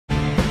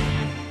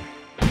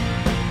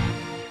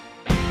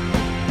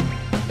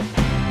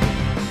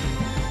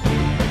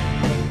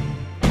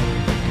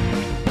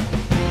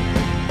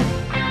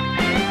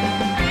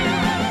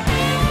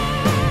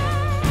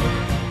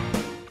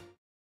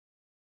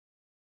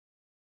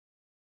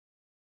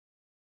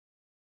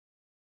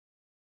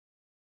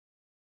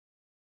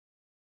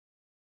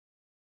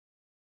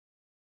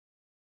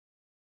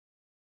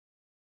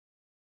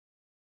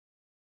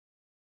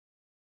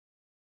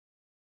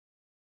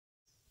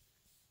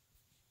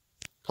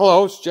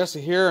Hello, it's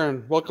Jesse here,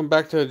 and welcome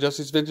back to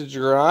Jesse's Vintage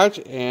Garage.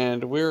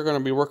 And we're going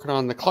to be working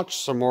on the clutch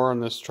some more on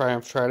this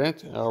Triumph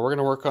Trident. We're going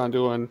to work on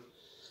doing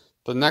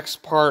the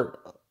next part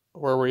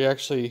where we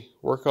actually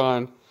work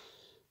on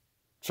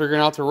figuring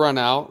out the run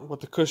out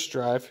with the cush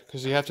drive,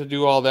 because you have to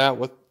do all that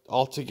with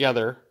all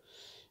together.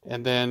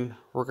 And then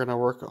we're going to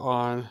work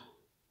on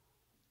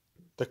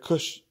the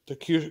cush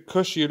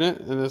unit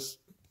in this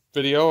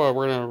video.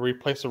 We're going to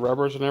replace the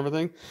rubbers and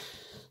everything.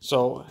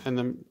 So, and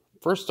then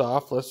first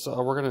off,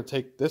 we're going to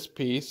take this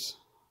piece,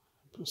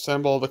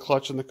 assemble the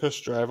clutch and the cush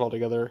drive all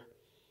together,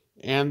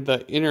 and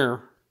the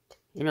inner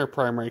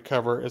primary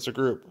cover as a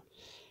group,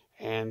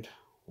 and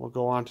we'll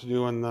go on to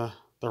doing the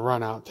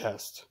run out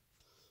test.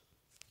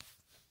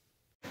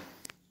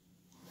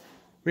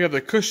 We have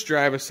the cush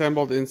drive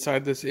assembled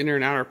inside this inner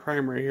and outer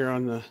primary here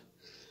on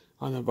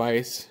the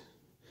vise,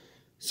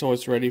 so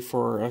it's ready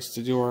for us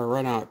to do our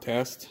run out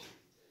test.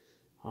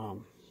 Got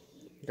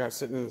it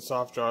sitting in the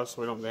soft jaws so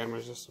we don't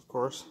damage this, of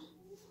course.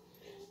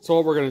 So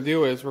what we're going to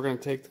do is we're going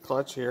to take the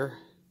clutch here,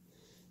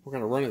 we're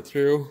going to run it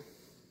through,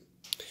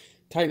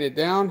 tighten it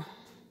down,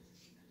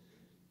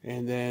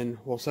 and then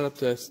we'll set up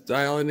this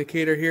dial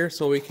indicator here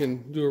so we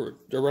can do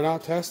the run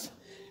out test.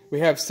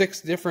 We have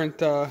six different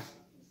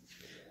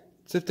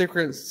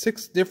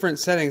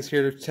settings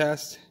here to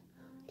test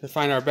to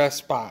find our best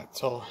spot.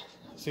 So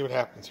let's see what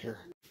happens here.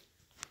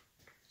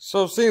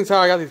 So seeing as how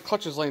I got these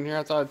clutches laying here,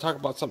 I thought I'd talk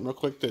about something real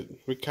quick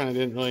that we kind of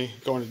didn't really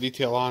go into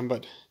detail on.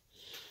 But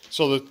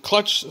so the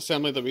clutch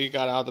assembly that we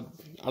got out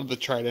of the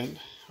Trident,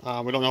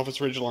 we don't know if it's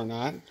original or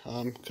not,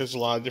 because a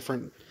lot of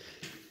different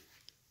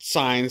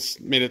signs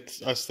made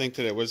us think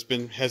that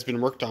it has been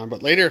worked on.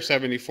 But later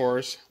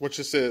 74s, which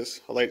this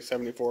is a late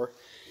 74,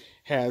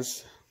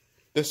 has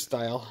this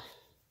style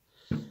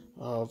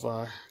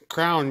of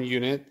crown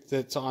unit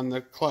that's on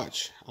the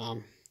clutch.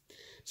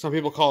 Some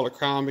people call it a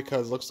crown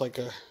because it looks like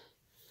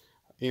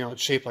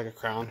it's shaped like a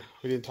crown.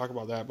 We didn't talk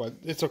about that, but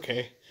it's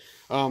okay.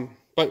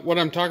 But what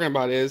I'm talking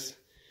about is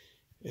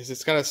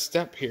it's got a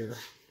step here,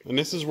 and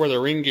this is where the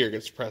ring gear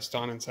gets pressed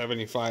on in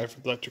 75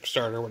 electric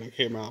starter when it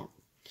came out.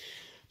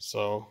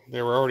 So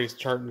they were already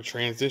starting to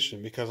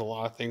transition because a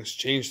lot of things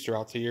changed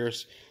throughout the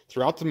years,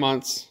 throughout the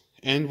months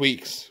and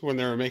weeks when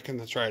they were making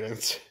the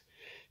Tridents,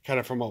 kind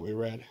of from what we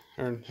read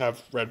or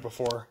have read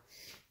before.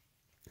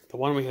 The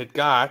one we had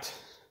got,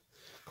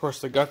 of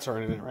course the guts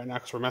aren't in it right now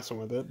because we're messing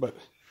with it, but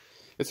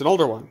it's an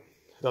older one.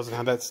 It doesn't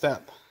have that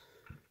step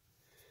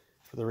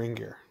for the ring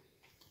gear.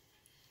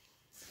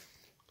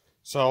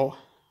 So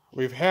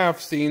we have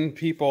seen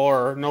people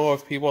or know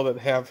of people that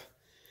have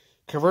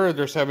converted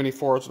their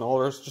 74s and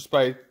older just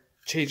by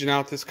changing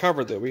out this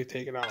cover that we've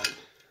taken out.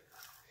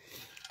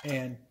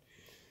 And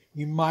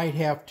you might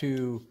have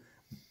to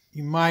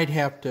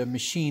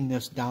machine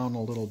this down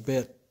a little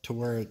bit to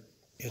where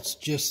it's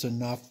just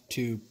enough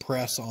to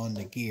press on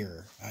the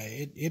gear.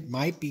 It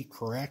might be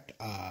correct.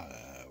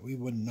 We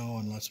wouldn't know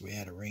unless we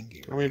had a ring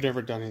gear. We've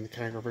never done any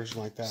kind of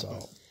revision like that. So.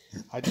 But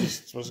I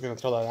just was going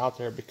to throw that out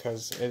there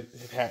because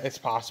it's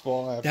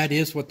possible. That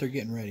is what they're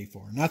getting ready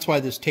for, and that's why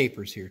this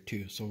taper's here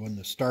too. So when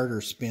the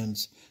starter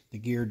spins, the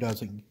gear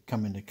doesn't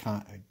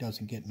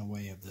doesn't get in the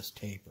way of this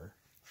taper.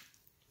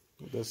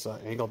 This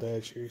angled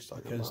edge here,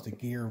 because the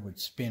gear would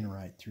spin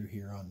right through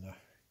here on the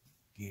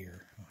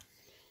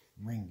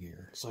ring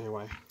gear. So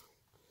anyway,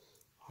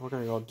 we're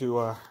going to go do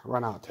a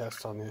run out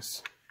test on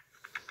this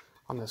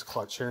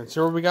clutch here and see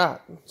what we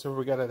got. See where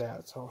we got it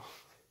at. So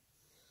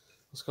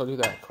let's go do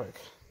that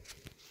quick.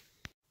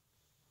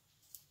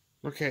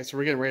 Okay, so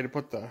we're getting ready to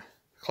put the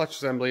clutch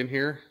assembly in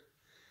here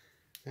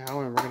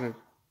now, and we're going to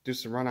do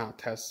some run out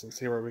tests and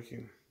see where we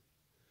can,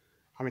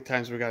 how many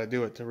times we got to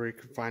do it till we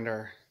can find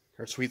our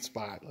sweet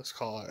spot, let's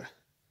call it,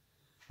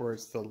 where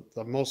it's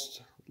the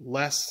most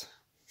less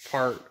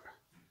part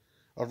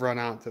of run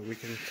out that we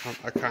can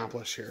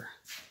accomplish here.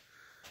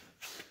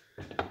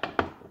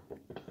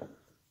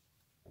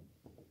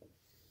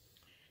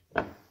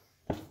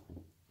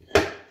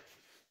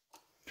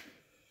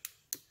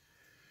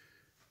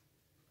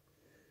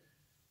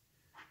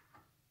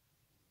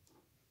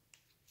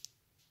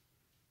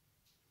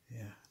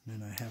 And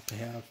then I have to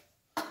have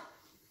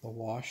the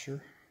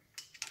washer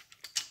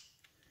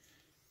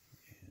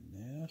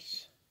and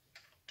this,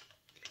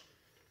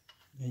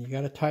 and you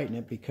got to tighten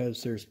it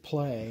because there's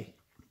play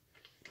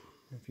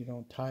if you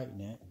don't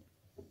tighten it.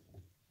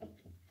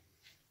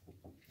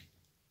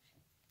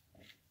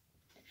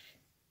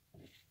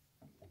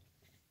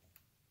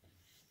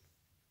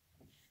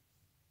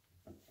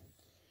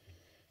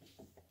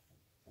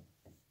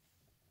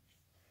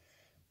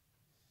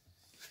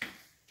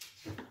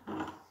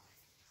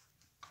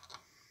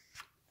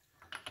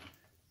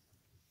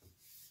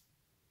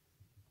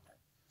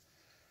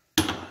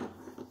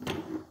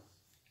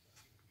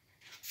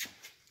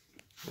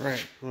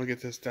 Right, we'll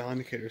get this dial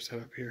indicator set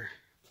up here.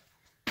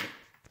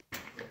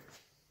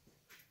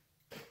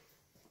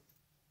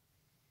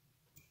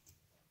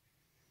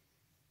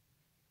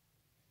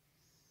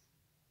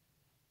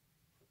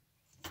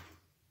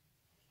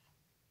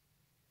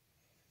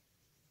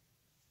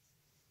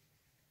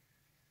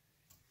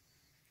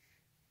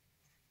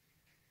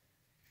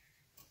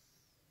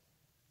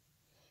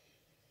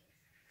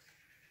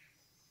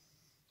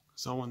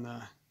 So when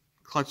the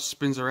clutch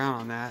spins around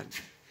on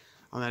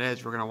that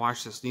edge, we're going to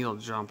watch this needle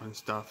jump and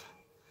stuff.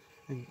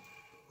 And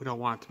we don't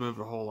want it to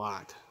move a whole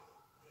lot.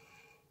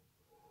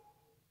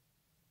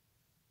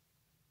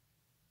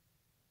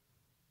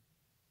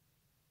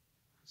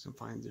 So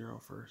find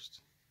 0 first.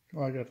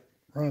 Well, I got to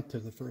run it to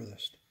the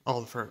furthest. Oh,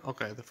 the first.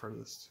 Okay, the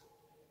furthest.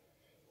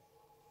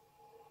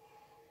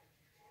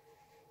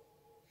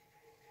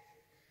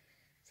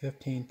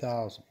 15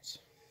 thousandths.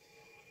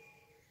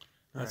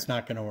 That's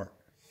not going to work.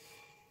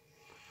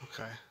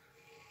 Okay.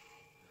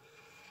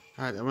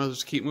 All right, then we'll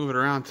just keep moving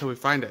around until we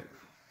find it.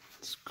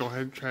 Let's go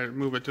ahead and try to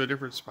move it to a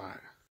different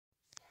spot.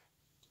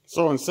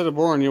 So instead of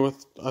boring you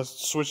with us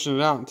switching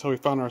it out until we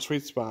found our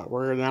sweet spot,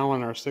 we're now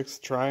on our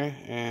 6th try,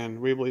 and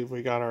we believe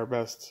we got our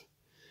best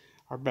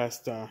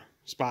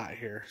spot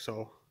here.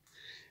 So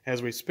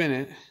as we spin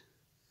it,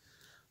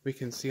 we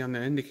can see on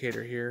the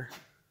indicator here,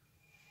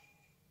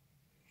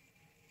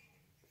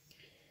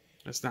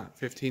 it's not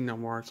 15 no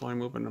more. It's only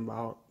moving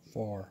about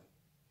 4.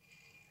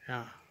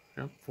 Yeah,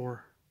 yep,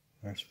 4.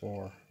 There's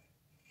 4.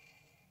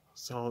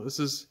 So this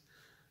is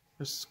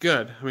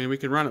good. I mean, we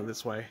can run it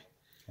this way.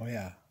 Oh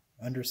yeah,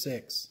 under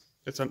 6.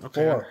 It's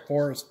okay.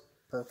 4 is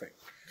perfect.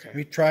 Okay.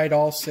 We tried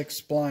all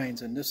 6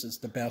 splines, and this is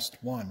the best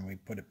one. We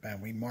put it back.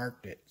 We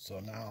marked it, so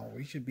now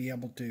we should be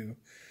able to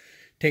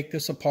take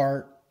this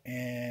apart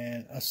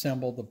and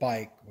assemble the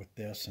bike with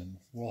this, and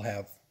we'll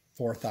have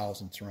 4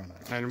 thousandths run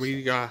on it. And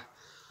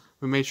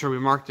we made sure we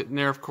marked it in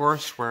there, of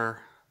course,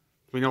 where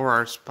we know where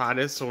our spot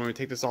is, so when we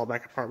take this all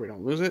back apart, we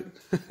don't lose it.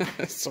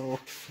 So,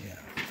 yeah.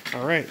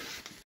 All right.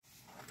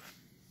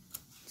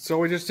 So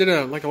we just did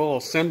a little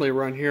assembly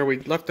run here. We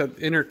left the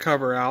inner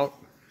cover out,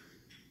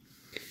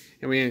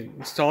 and we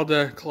installed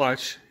the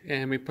clutch,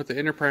 and we put the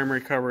inner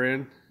primary cover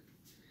in.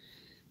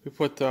 We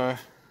put the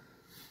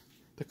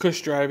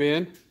cush drive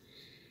in,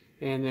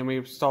 and then we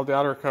installed the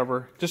outer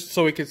cover just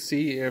so we could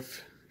see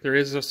if there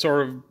is a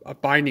sort of a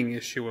binding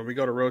issue when we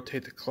go to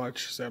rotate the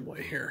clutch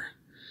assembly here.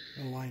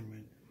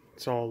 Alignment.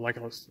 So like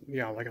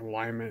an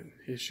alignment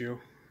issue.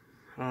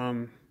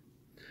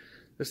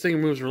 This thing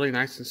moves really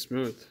nice and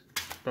smooth,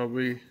 but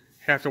we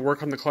have to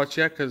work on the clutch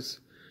yet because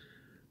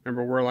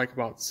remember we're like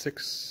about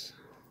 6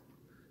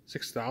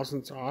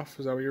 thousandths off.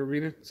 Is that what you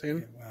were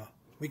saying? Yeah, well,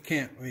 we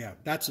can't. Yeah,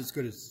 that's as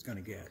good as it's going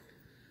to get.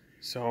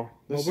 So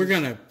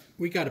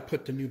we got to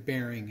put the new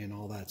bearing and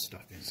all that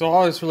stuff in. So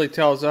all this really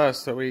tells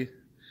us that we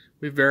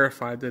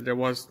verified that there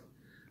was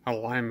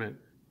alignment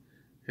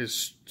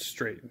is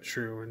straight and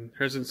true, and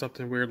there isn't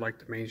something weird like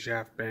the main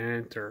shaft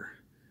bent or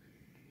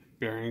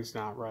bearing's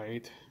not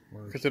right.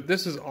 Because if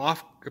this is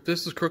off, if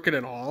this is crooked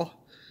at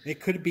all, it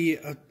could be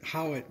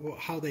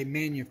how they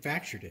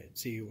manufactured it.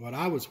 See, what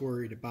I was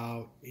worried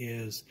about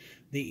is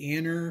the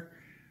inner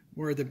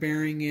where the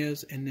bearing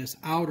is and this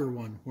outer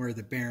one where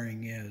the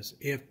bearing is.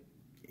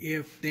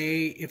 If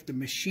the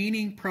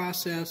machining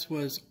process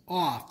was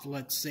off,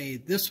 let's say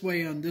this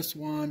way on this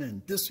one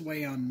and this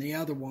way on the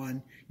other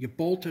one, you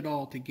bolt it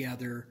all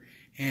together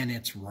and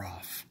it's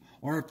rough.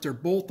 Or if they're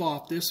both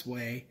off this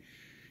way,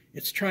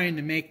 it's trying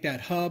to make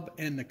that hub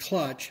and the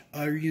clutch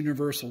a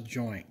universal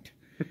joint.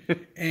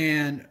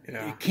 And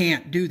you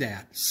can't do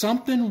that.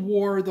 Something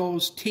wore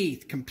those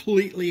teeth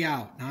completely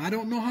out. Now, I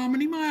don't know how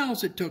many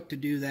miles it took to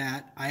do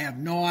that. I have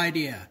no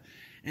idea.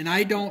 And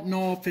I don't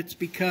know if it's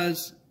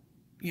because,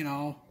 you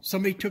know,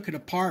 somebody took it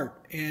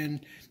apart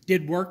and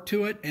did work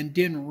to it and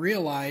didn't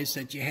realize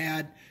that you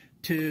had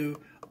to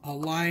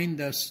align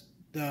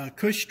the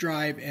cush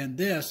drive and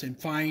this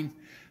and find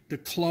the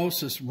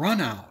closest run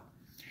out.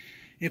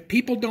 If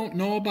people don't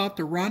know about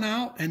the run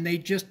out and they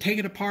just take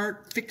it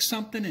apart, fix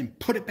something and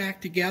put it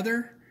back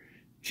together,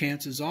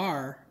 chances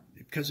are,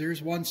 because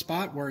there's one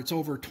spot where it's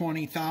over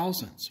 20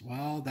 thousandths.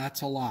 Well,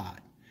 that's a lot.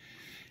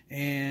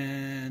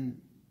 And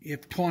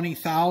if 20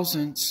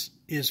 thousandths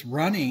is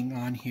running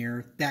on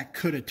here, that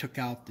could have took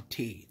out the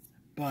teeth.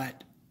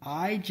 But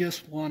I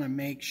just want to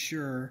make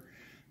sure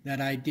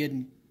that I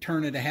didn't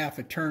turn it a half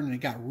a turn and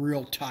it got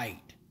real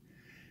tight.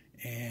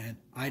 And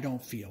I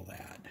don't feel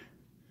that.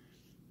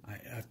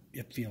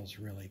 It feels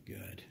really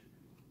good.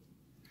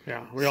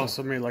 Yeah, we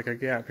also made like a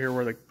gap here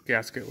where the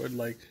gasket would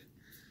like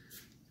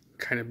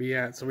kind of be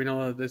at, so we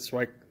know that it's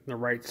like the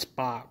right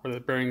spot where the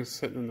bearing's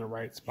sitting in the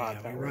right spot.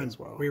 Yeah,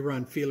 we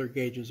run feeler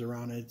gauges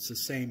around it. It's the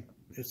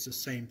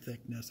same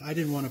thickness. I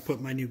didn't want to put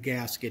my new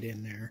gasket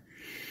in there.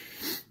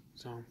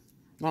 So,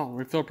 no,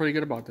 we feel pretty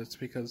good about this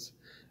because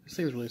this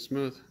thing's really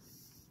smooth.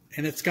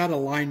 And it's got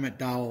alignment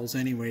dowels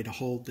anyway to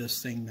hold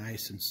this thing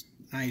nice and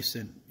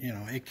you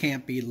know, it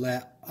can't be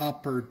let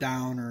up or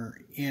down or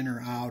in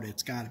or out.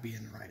 It's got to be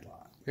in the right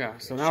lot. Yeah,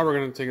 so now we're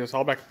going to take this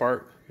all back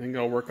apart and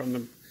go work on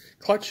the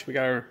clutch. We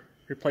got to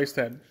replace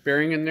that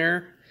bearing in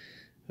there,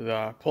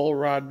 the pull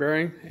rod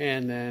bearing,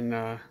 and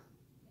then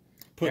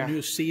put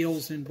new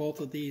seals in both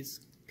of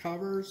these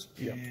covers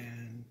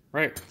and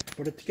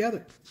put it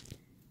together.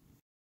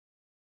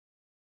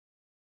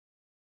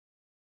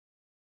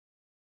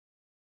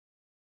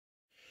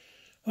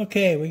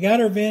 Okay, we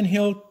got our Van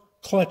Hill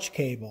clutch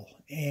cable,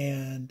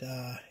 and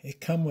it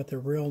come with a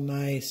real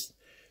nice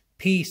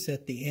piece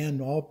at the end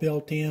all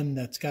built in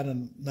that's got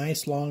a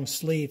nice long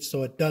sleeve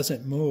so it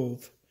doesn't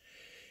move.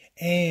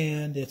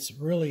 And it's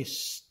really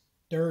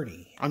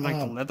sturdy. Unlike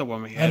the leather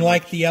one we had.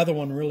 Unlike the other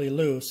one, really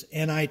loose.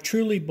 And I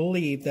truly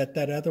believe that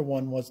that other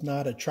one was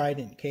not a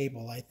Trident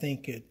cable. I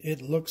think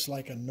it looks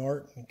like a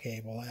Norton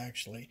cable,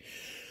 actually.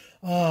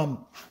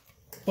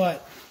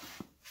 But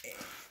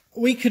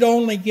we could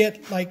only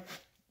get like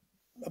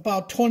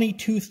about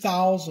 22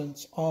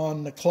 thousandths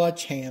on the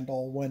clutch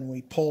handle when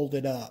we pulled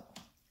it up.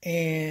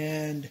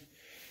 And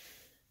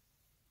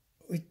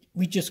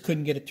we just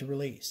couldn't get it to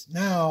release.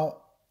 Now,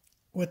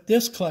 with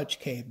this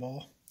clutch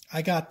cable,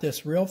 I got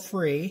this real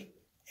free,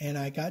 and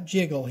I got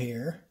jiggle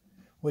here,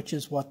 which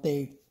is what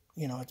they,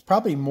 it's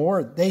probably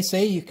more. They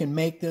say you can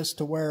make this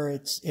to where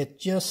it's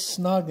just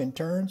snug and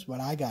turns, but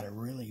I got it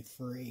really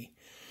free.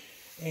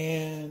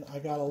 And I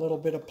got a little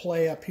bit of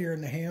play up here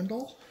in the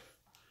handle,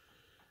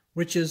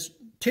 which is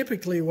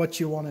typically what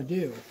you want to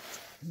do.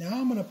 Now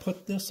I'm going to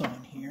put this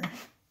on here,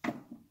 and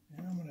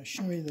I'm going to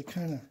show you the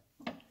kind of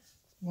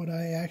what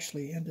I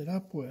actually ended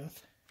up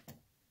with.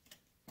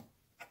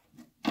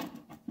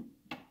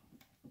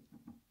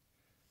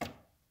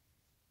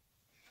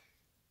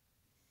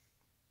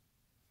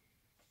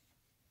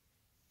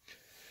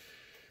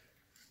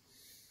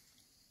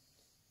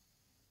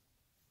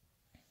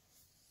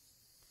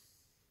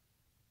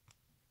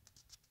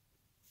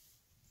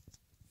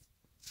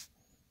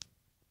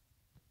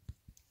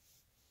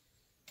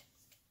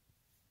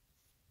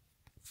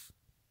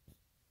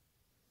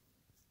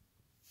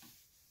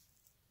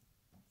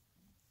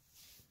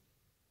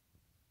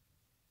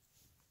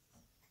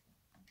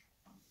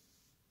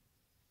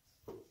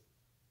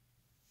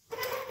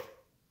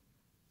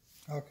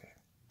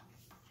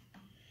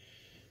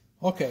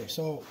 Okay,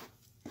 so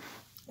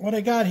what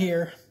I got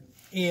here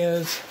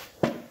is,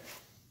 I'm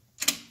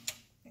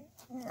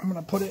going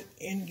to put it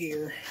in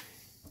gear,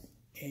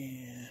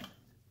 and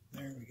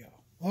there we go.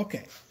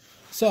 Okay,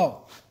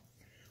 so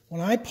when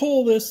I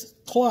pull this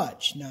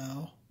clutch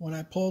now, when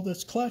I pull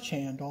this clutch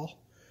handle,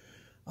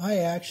 I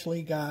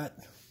actually got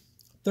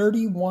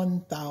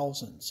 31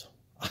 thousandths.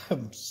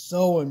 I'm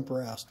so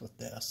impressed with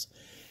this.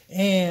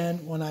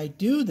 And when I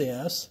do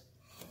this,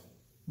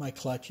 my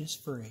clutch is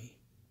free.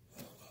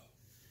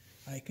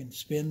 I can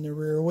spin the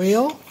rear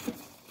wheel.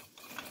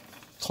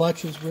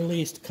 Clutch is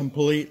released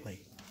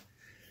completely.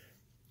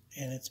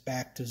 And it's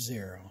back to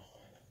zero.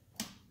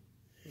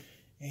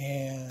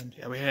 And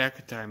yeah, we had a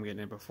good time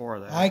getting it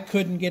before that. I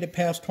couldn't get it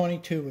past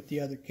 22 with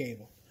the other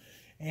cable.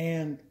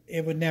 And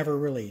it would never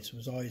release. It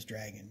was always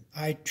dragging.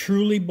 I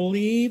truly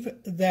believe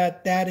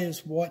that that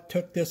is what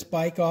took this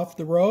bike off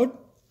the road,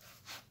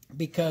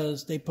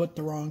 because they put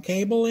the wrong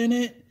cable in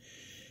it.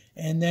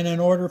 And then in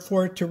order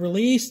for it to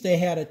release, they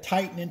had to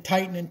tighten and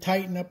tighten and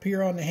tighten up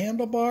here on the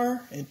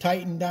handlebar and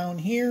tighten down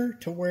here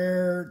to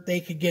where they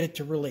could get it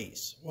to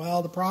release.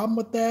 Well, the problem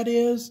with that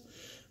is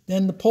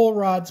then the pull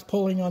rod's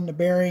pulling on the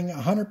bearing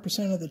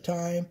 100% of the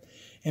time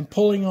and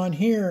pulling on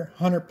here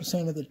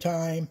 100% of the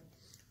time,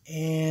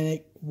 and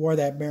it wore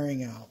that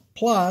bearing out.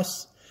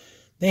 Plus,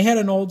 they had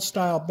an old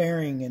style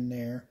bearing in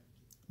there.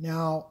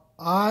 Now,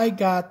 I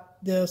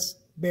got this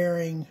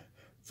bearing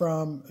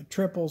from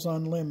Triples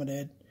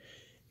Unlimited,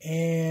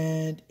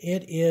 and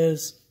it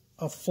is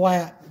a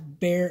flat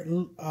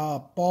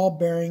ball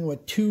bearing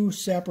with two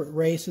separate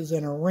races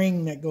and a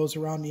ring that goes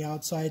around the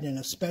outside and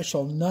a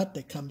special nut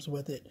that comes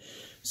with it.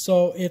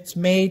 So it's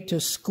made to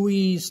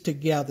squeeze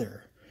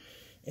together,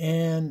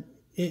 and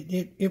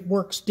it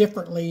works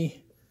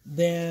differently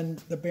than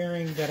the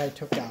bearing that I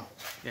took out.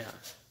 Yeah.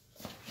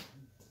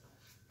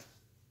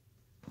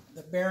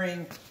 The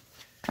bearing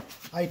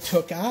I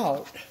took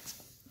out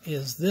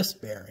is this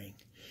bearing.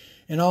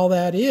 And all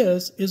that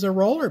is a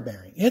roller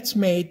bearing. It's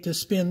made to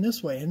spin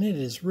this way, and it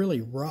is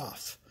really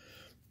rough.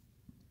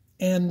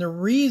 And the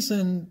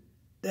reason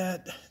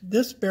that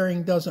this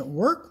bearing doesn't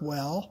work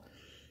well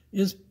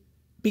is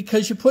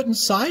because you're putting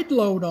side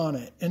load on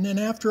it. And then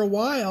after a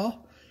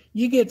while,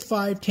 you get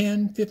 5,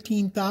 10,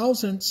 15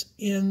 thousandths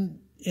in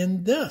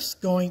this,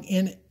 going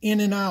in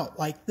and out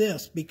like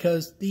this,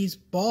 because these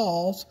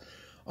balls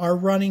are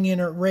running in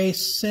a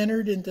race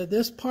centered into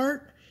this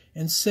part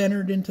and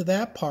centered into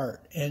that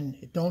part, and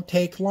it don't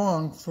take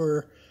long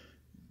for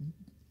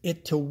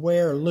it to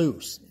wear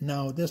loose.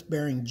 Now this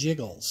bearing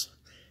jiggles,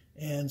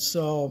 and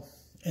so,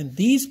 and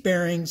these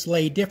bearings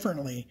lay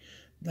differently.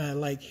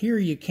 Like here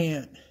you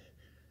can't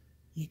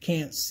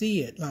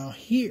see it. Now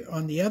here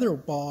on the other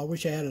ball, I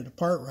wish I had it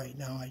apart right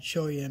now, I'd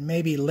show you, and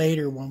maybe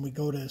later when we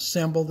go to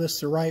assemble this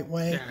the right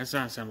way. Yeah, it's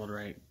not assembled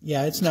right.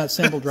 Yeah, it's not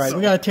assembled right. So,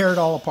 we got to tear it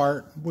all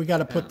apart. We got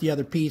to put the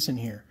other piece in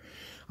here.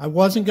 I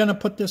wasn't going to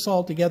put this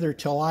all together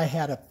till I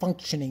had a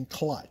functioning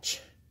clutch.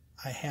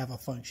 I have a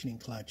functioning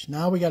clutch.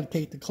 Now we got to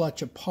take the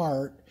clutch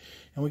apart,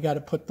 and we got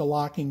to put the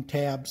locking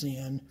tabs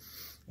in.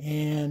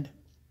 And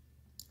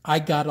I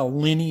got a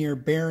linear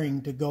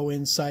bearing to go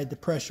inside the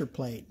pressure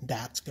plate.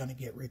 That's going to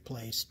get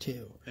replaced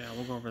too. Yeah,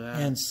 we'll go over that.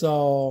 And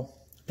so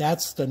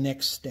that's the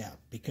next step,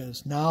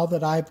 because now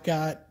that I've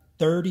got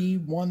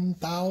 31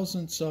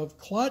 thousandths of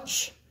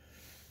clutch,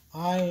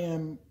 I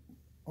am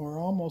or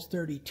almost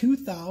 32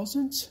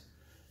 thousandths,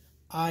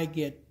 I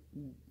get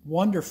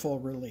wonderful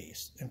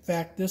release. In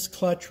fact, this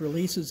clutch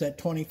releases at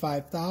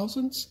 25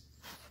 thousandths,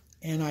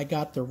 and I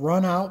got the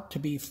run out to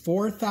be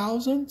 4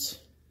 thousandths,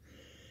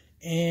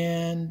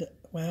 and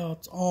well,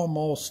 it's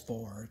almost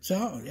 4.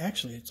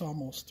 Actually, it's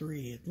almost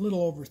 3, a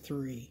little over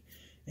 3.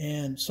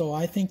 And so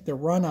I think the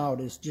run out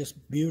is just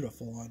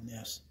beautiful on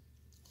this.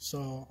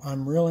 So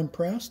I'm real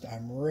impressed.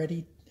 I'm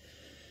ready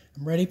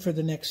for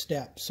the next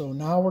step. So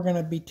now we're going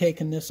to be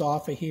taking this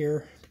off of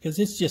here because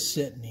it's just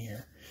sitting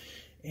here.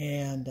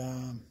 And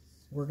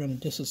we're going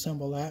to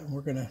disassemble that, and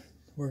we're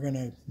going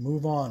to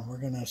move on. We're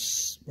going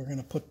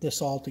to put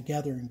this all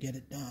together and get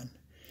it done.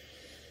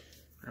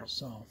 Yep.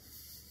 So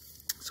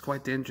it's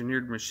quite the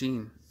engineered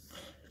machine.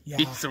 Yeah.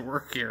 Piece of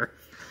work here.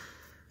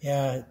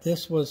 Yeah,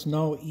 this was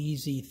no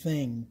easy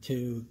thing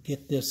to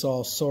get this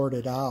all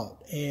sorted out.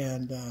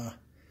 And,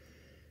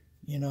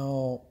 you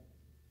know,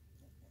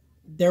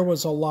 there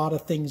was a lot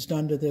of things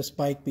done to this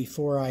bike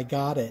before I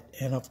got it.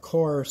 And, of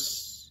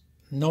course,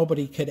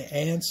 nobody could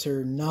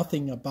answer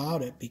nothing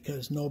about it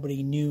because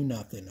nobody knew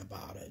nothing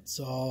about it.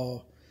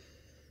 So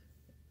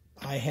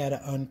I had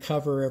to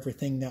uncover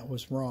everything that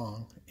was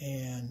wrong.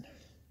 And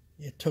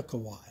it took a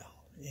while.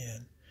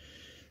 And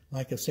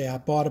like I say, I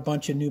bought a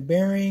bunch of new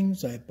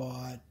bearings. I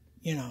bought,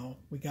 you know,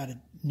 we got a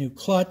new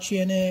clutch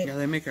in it. Yeah,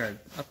 they make an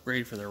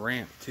upgrade for the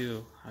ramp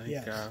too. I think.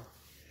 Yes.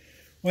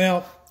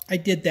 Well, I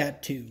did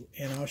that too,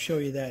 and I'll show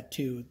you that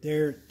too.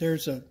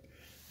 There's a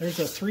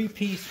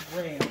 3-piece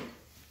ramp,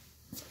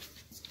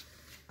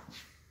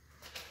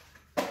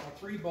 a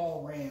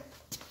 3-ball ramp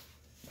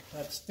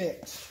that's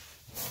fixed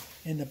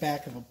in the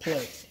back of a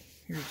plate.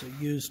 Here's a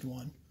used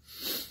one,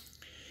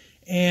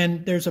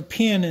 and there's a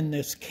pin in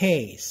this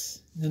case.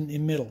 In the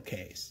middle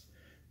case.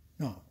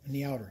 No, in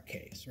the outer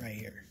case right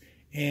here.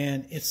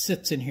 And it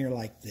sits in here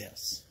like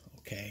this.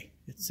 Okay?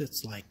 It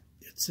sits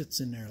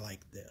in there like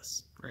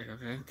this. Right,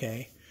 okay.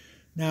 Okay.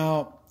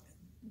 Now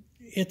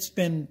it's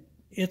been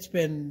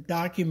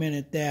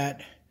documented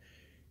that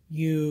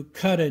you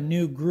cut a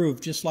new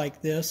groove just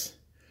like this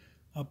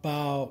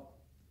about,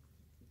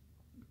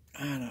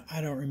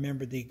 I don't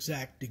remember the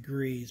exact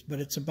degrees, but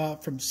it's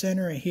about from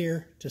center of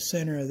here to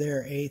center of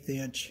there, 1/8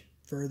 inch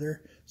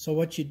further. So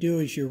what you do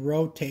is you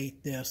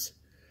rotate this.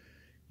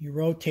 You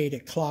rotate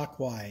it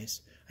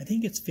clockwise. I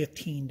think it's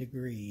 15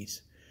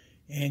 degrees.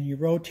 And you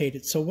rotate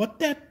it. So what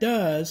that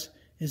does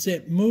is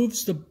it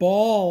moves the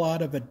ball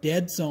out of a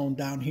dead zone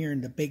down here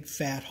in the big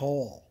fat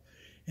hole.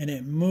 And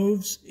it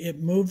moves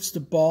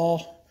the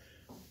ball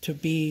to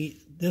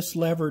be this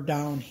lever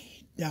down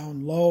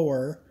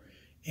lower,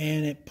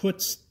 and it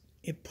puts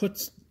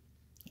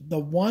the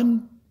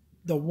one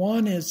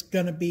is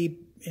going to be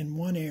in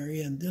one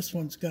area, and this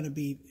one's going to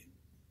be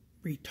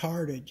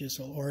retarded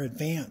or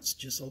advanced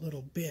just a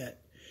little bit.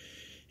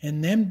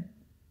 And then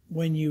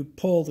when you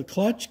pull the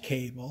clutch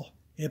cable,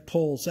 it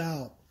pulls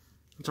out.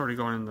 It's already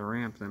going in the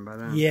ramp then by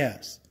then.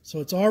 Yes. So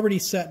it's already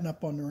setting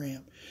up on the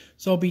ramp.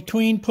 So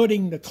between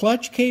putting the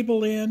clutch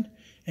cable in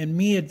and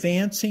me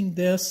advancing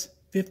this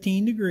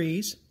 15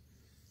 degrees,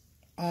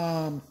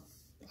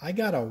 I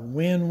got a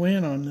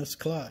win-win on this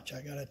clutch.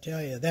 I got to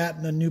tell you. That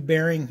and the new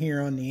bearing here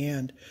on the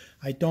end.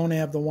 I don't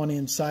have the one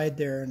inside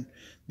there, and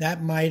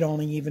that might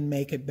only even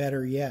make it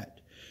better yet.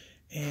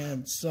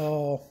 And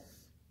so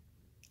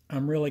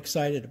I'm real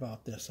excited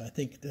about this. I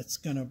think that's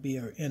going to be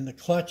and the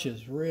clutch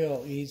is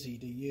real easy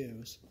to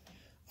use.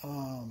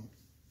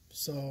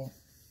 So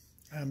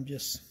I'm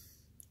just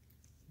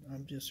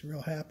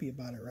real happy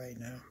about it right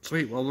now.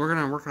 Sweet. Well, we're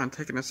gonna work on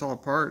taking this all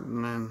apart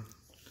and then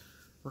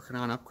working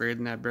on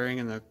upgrading that bearing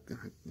and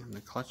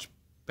the clutch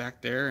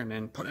back there, and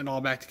then putting it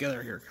all back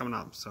together here coming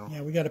up. So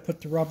yeah, we got to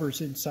put the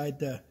rubbers inside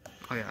the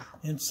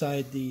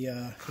inside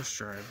the cush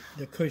drive.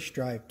 The cush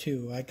drive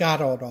too. I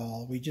got it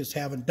all. We just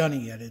haven't done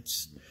it yet.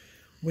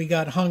 We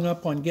got hung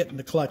up on getting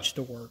the clutch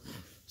to work.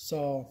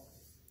 So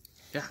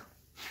yeah.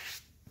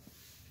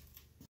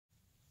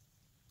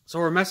 So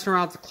we're messing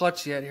around with the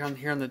clutch yet here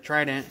on the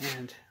Trident,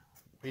 and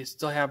we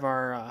still have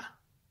our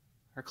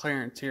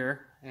clearance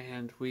here,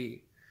 and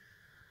we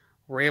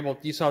were able.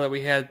 You saw that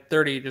we had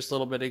 30 just a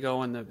little bit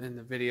ago in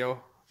the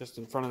video, just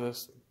in front of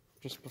this,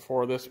 just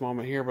before this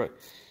moment here. But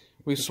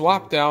we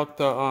swapped out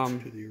the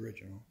to the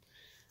original.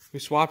 We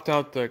swapped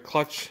out the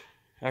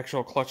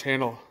actual clutch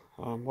handle.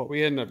 What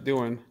we ended up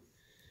doing,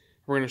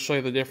 we're going to show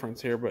you the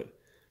difference here, but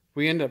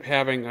we end up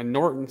having a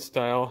Norton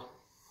style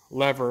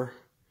lever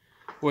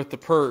with the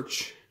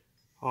perch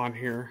on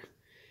here.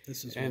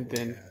 This is and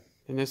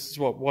this is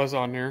what was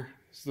on there.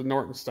 This is the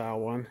Norton style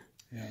one.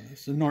 Yeah,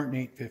 this is the Norton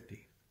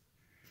 850.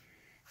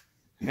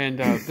 And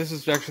this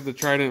is actually the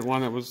Trident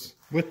one that was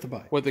with the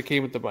bike. That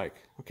came with the bike.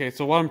 Okay,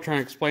 so what I'm trying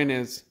to explain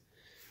is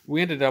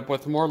we ended up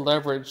with more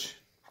leverage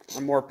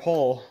and more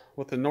pull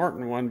with the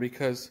Norton one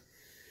because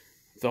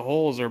the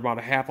holes are about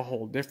a half a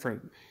hole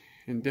different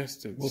in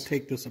distance. We'll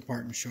take this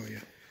apart and show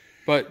you.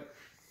 But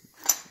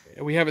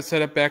we have it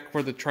set up back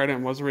where the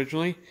Trident was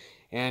originally,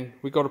 and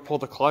we go to pull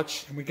the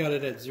clutch. And we got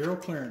it at zero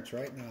clearance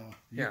right now.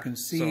 You yeah, can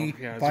see so,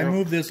 yeah, if I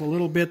move this a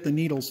little bit, the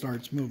needle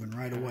starts moving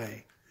right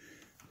away.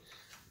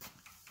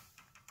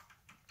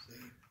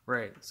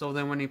 Right. So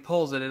then when he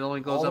pulls it, it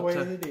only goes all the up way to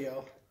to the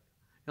deal.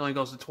 It only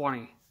goes to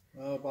 20.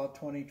 Well, about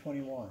 20,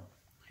 21.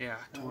 Yeah,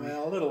 20.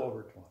 Well, a little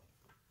over 20.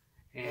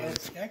 And well,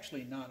 it's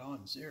actually not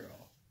on 0.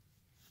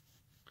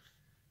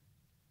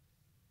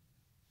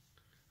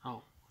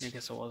 oh, I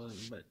guess it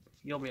wasn't, but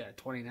you'll be at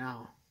 20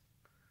 now.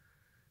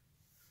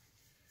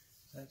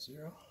 Is that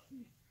 0?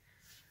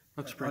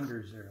 Looks pretty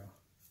under 0.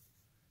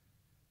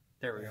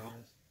 There we go.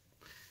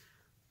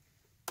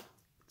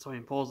 So when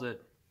he pulls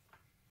it,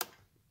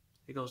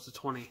 it goes to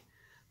 20.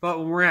 But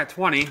when we're at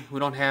 20, we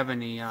don't have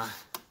any,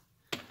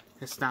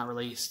 it's not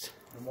released.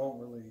 It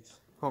won't release.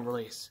 Won't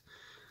release.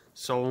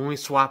 So when we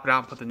swap it out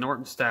and put the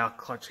Norton style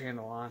clutch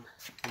handle on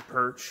and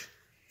perch,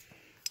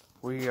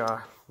 we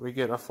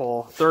get a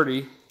full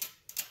 30,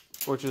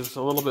 which is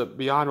a little bit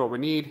beyond what we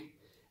need,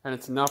 and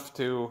it's enough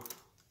to,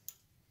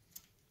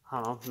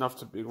 I don't know, enough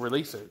to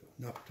release it.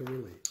 Enough to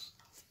release.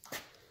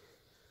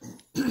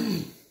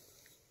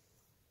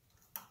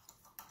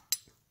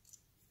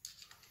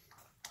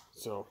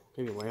 So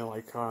anyway,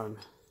 like on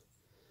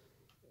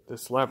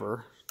this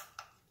lever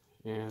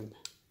and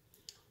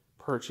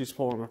perch, he's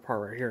pulling them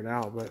apart right here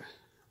now, but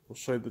we'll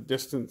show you the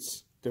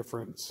distance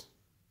difference.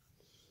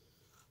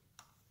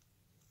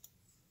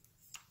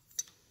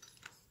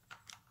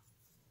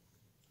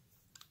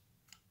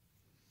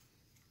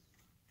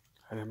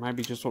 And it might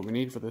be just what we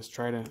need for this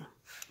Trident.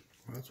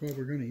 Well, that's what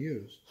we're going to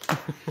use.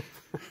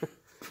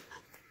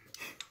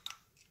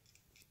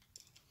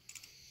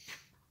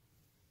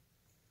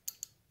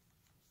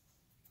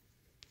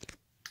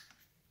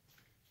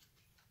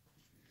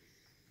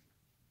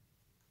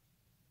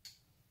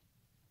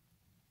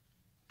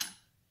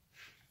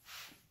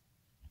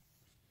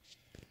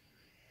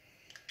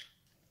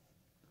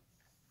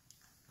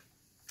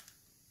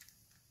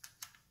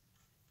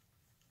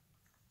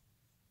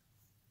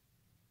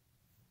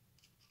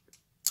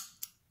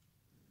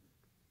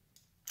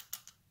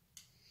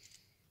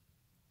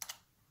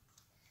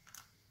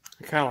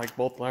 I kind of like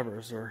both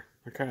levers. They're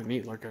kind of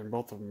neat looking.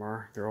 Both of them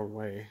are their own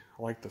way.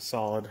 I like the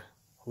solid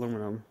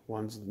aluminum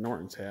ones the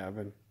Nortons have,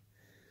 and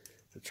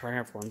the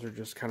Triumph ones are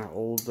just kind of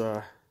old,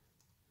 you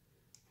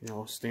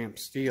know, stamped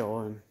steel,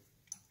 and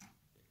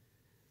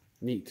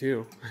neat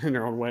too in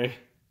their own way.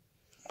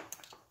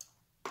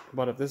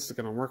 But if this is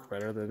going to work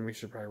better, then we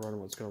should probably run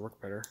what's going to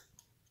work better.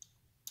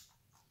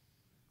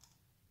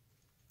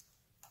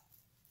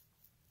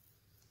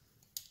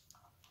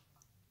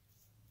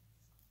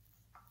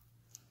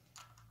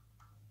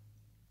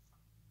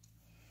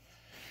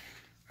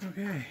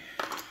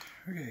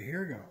 Okay,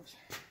 here goes.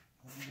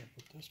 I'm going to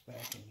put this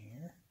back in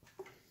here.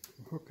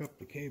 We'll hook up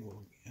the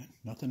cable again.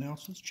 Nothing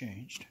else has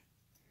changed.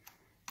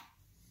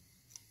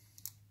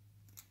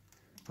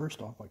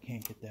 First off, I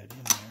can't get that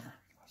in there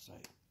unless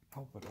I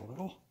help it a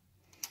little.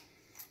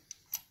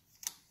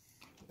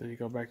 Then you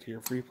go back to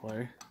your free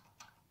play.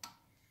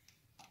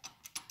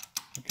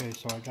 Okay,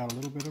 so I got a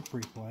little bit of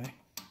free play.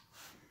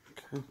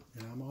 Okay.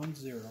 And I'm on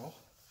 0.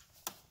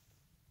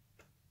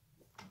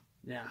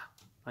 Yeah,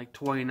 like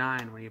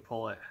 29 when you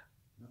pull it.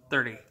 No,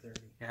 30.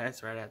 30. Yeah,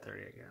 it's right at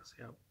 30, I guess.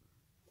 Yep.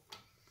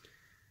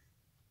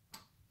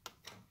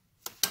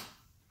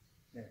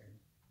 There.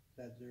 Is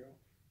that 0?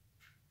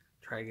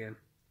 Try again.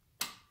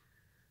 I'm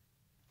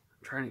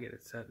trying to get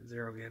it set at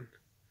 0 again.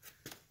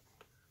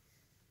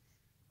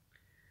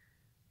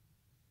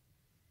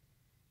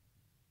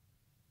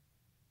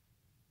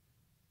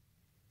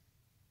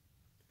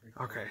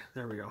 Okay,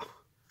 there we go.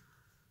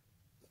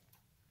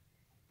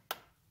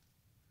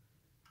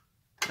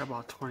 Got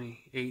about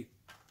 28,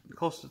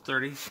 close to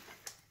 30.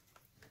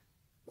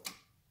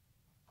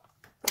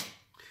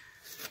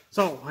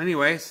 So,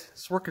 anyways,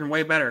 it's working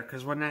way better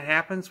because when that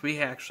happens, we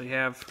actually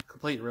have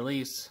complete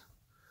release,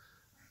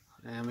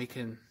 and we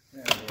can.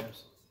 There it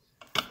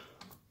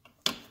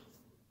is.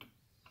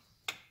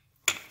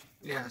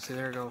 Yeah, see,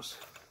 there it goes.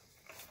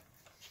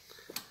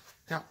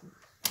 Yep.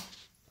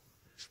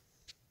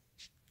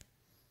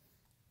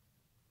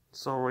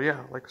 So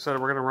yeah, like I said,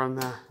 we're gonna run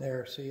that.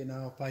 There, see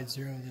now if I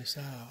zero this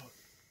out.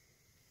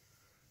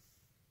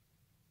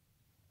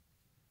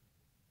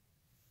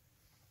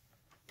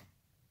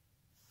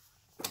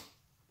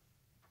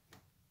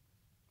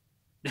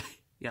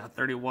 Yeah,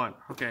 31.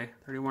 Okay,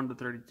 31 to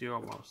 32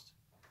 almost.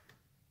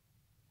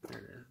 There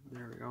it is.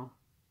 There we go.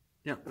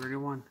 Yep,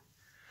 31.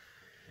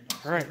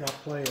 All right. I got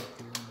play up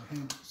here in the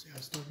hand. See,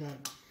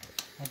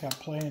 I got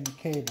play in the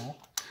cable.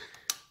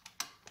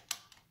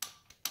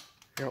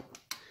 Yep.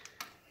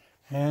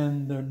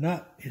 And the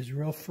nut is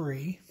real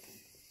free,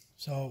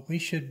 so we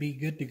should be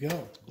good to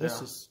go.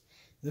 This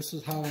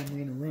is how I'm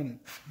going to run it.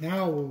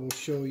 Now we will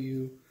show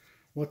you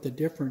what the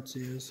difference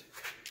is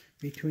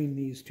between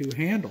these two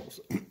handles.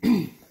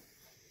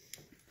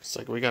 It's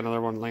like we got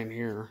another one laying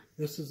here.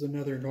 This is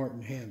another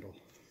Norton handle.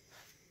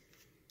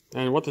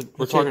 And what we're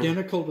It's talking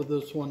identical to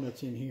this one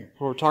that's in here.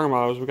 What we're talking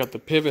about is we got the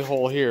pivot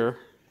hole here,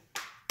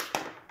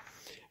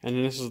 and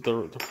then this is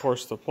of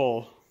course the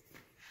pull.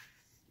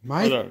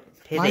 My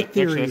pivot.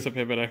 theory. Actually, that's the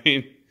pivot. I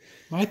mean,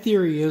 my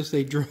theory is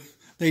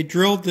they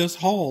drilled this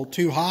hole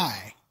too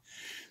high,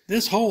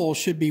 this hole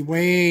should be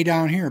way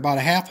down here, about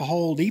a half a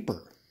hole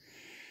deeper.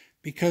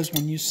 Because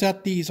when you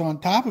set these on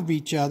top of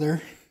each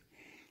other,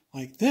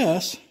 like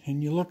this,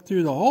 and you look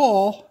through the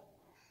hole,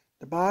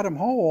 the bottom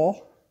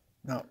hole,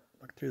 no,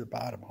 look through the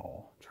bottom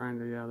hole. Trying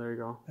to, yeah, there you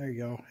go. There you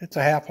go. It's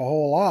a half a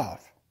hole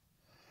off.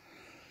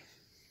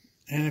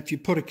 And if you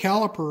put a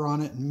caliper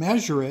on it and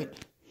measure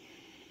it,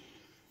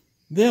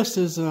 this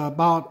is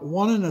about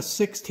 1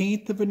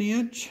 1/16 of an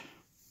inch,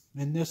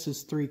 and this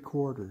is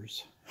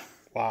 3/4.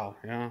 Wow,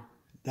 yeah.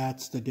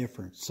 That's the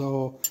difference.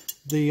 So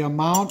the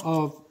amount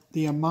of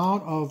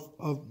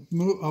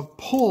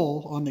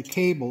pull on the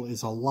cable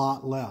is a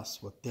lot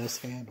less with this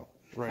handle.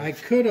 Right. I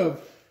could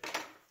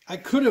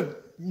have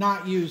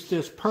not used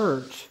this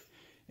perch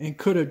and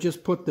could have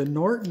just put the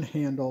Norton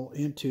handle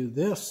into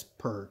this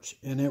perch,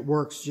 and it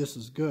works just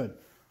as good.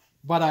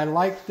 But I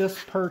like this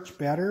perch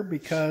better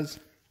because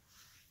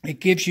it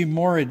gives you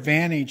more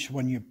advantage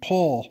when you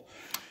pull,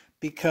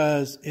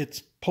 because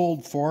it's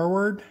pulled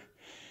forward,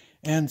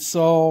 and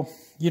so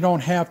you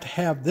don't have to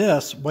have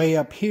this way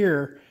up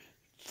here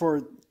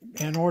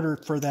in order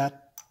for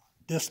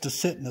this to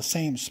sit in the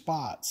same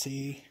spot.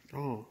 See?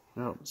 Oh,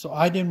 yeah. So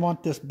I didn't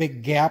want this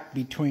big gap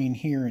between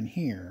here and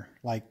here,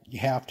 like you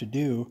have to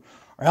do.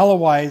 Or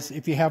otherwise,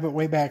 if you have it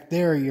way back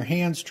there, your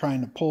hand's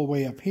trying to pull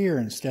way up here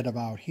instead of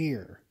out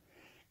here,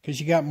 because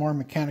you got more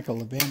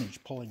mechanical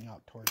advantage pulling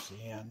out towards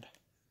the end.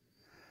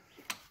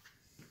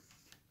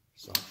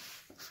 So,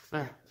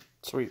 yeah,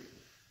 sweet.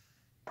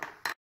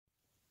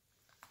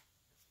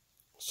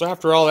 So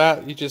after all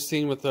that, you just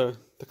seen with the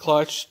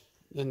clutch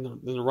and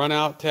the run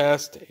out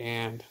test,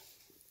 and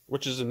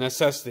which is a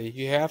necessity.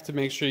 You have to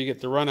make sure you get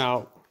the run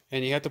out,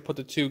 and you have to put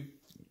the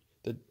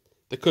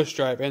cush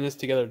drive and this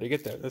together to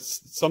get there.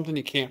 That's something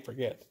you can't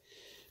forget,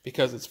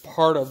 because it's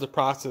part of the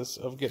process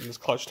of getting this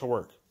clutch to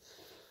work.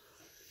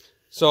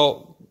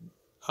 So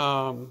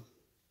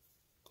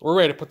we're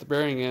ready to put the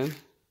bearing in,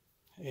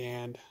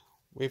 and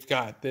we've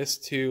got this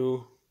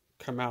to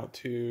come out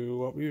to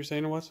what we were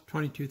saying it was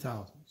 22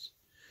 thousandths.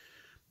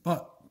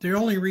 But the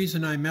only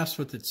reason I messed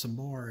with it some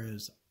more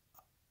is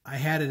I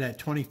had it at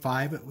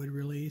 25 it would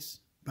release,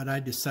 but I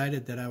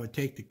decided that I would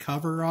take the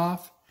cover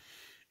off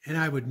and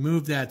I would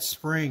move that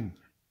spring,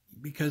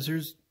 because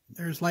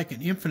there's like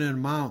an infinite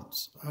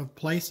amounts of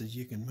places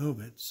you can move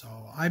it. So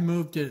I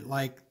moved it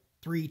like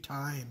 3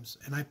 times,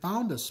 and I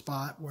found a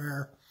spot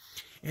where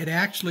it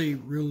actually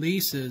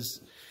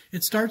releases.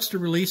 It starts to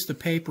release the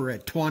paper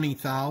at 20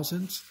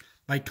 thousandths.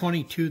 By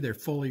 22, they're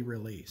fully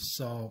released.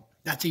 So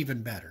that's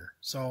even better.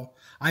 So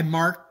I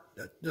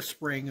marked the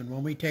spring, and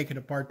when we take it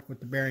apart to put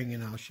the bearing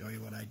in, I'll show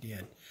you what I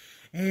did.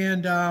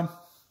 And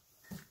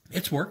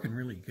it's working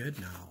really good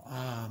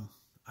now.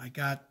 I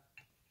got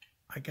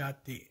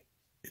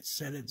it's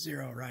set at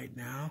 0 right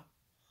now.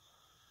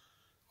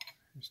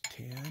 There's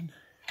 10.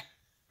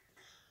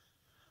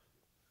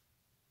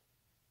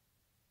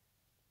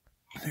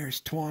 There's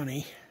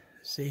 20.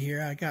 See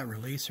here, I got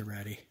release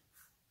already.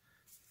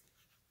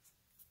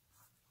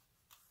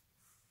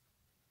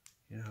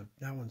 You know,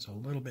 that one's a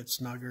little bit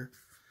snugger.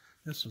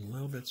 This is a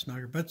little bit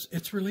snugger, but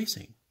it's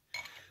releasing.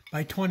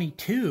 By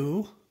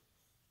 22,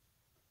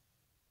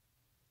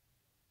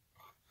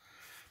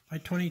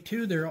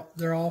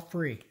 they're all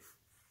free.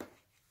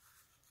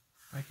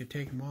 I could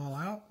take them all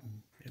out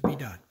and it'd be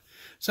done.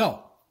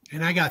 So,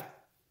 and I got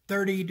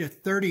 30 to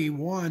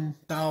 31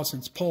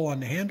 thousandths pull on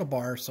the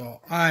handlebar,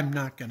 so I'm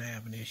not going to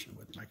have an issue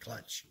with my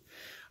clutch,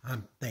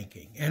 I'm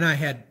thinking. And I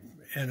had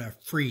a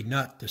free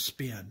nut to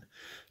spin,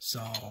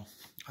 so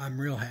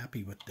I'm real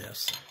happy with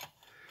this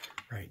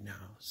right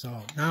now.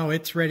 So now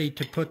it's ready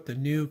to put the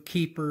new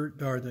keeper,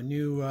 or the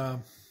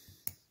new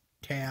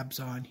tabs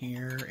on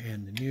here,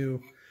 and the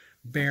new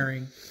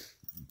bearing.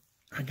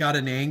 I got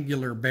an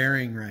angular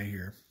bearing right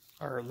here.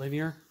 Or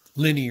linear?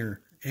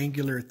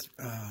 Angular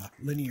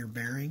linear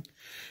bearing.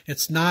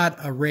 It's not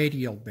a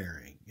radial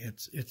bearing.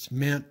 It's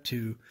meant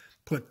to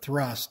put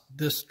thrust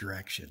this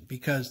direction,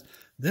 because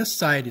this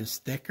side is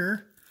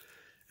thicker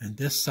and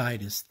this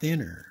side is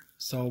thinner.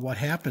 So what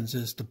happens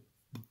is the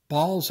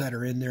balls that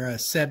are in there are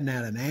setting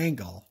at an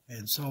angle,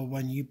 and so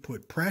when you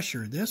put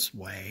pressure this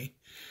way,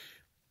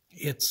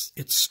 it's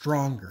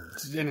stronger.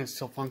 And it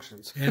still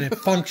functions. And it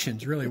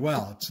functions really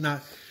well.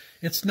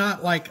 It's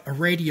not like a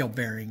radial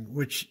bearing,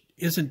 which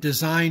isn't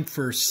designed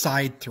for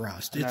side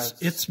thrust.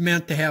 It's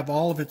meant to have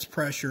all of its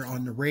pressure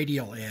on the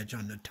radial edge,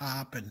 on the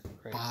top and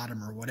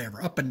bottom or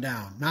whatever, up and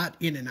down, not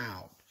in and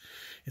out.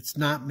 It's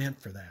not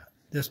meant for that.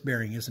 This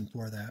bearing isn't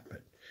for that,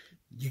 but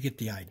you get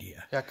the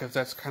idea. Yeah, because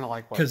that's kind of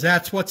like what... Because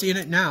that's what's in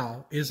it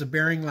now, is a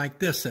bearing like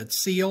this that's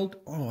sealed.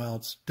 Oh, well,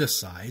 it's this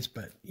size,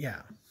 but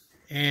yeah.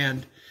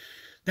 And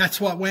that's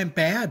what went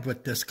bad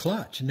with this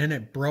clutch. And then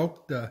it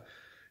broke the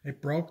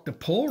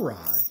pull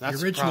rod, the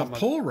original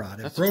pull rod.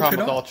 It broke it off. That's the problem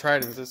with all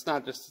Tridents. It's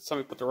not just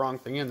somebody put the wrong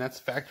thing in. That's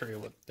factory.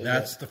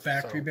 That's the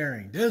factory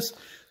bearing.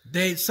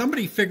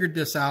 Somebody figured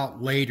this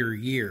out later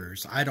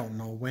years. I don't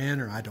know when,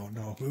 or I don't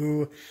know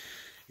who.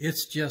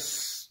 It's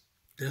just,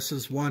 this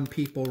is one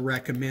people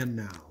recommend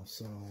now.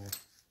 So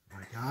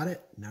I got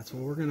it, and that's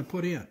what we're going to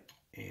put in.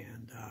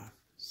 And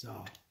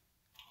So.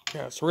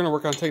 Yeah, so we're going to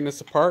work on taking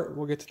this apart.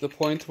 We'll get to the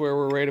point where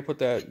we're ready to put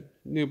that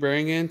new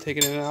bearing in,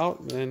 taking it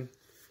out, and then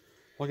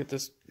we'll get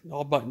this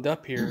all buttoned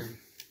up here.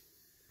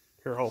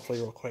 Here, hopefully,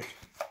 real quick.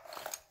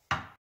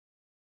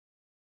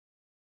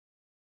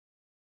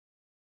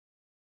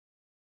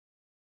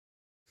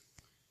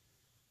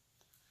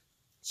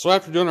 So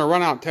after doing a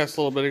run-out test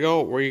a little bit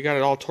ago, where you got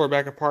it all tore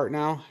back apart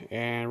now,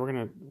 and we're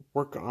going to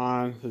work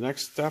on the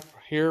next step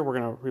here. We're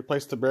going to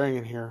replace the bearing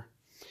in here,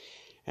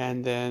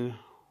 and then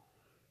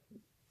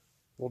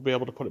we'll be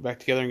able to put it back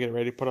together and get it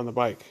ready to put on the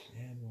bike.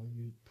 And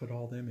we'll put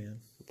all them in.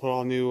 Put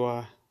all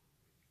new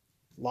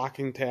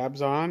locking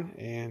tabs on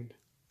and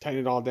tighten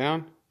it all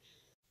down.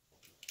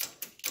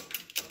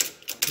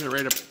 Get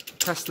ready to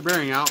press the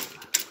bearing out.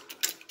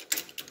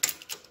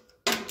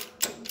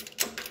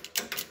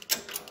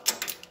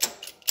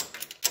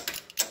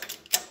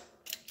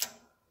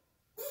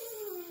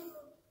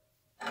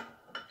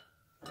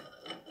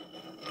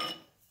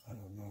 I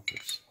don't know if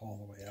it's all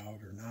the way out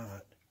or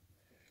not.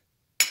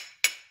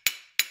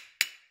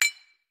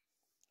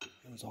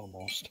 It was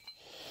almost.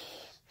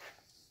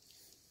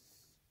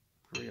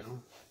 There we go.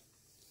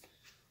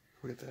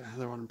 We'll get the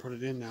other one and put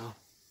it in now.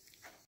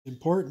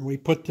 Important we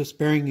put this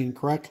bearing in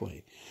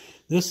correctly.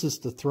 This is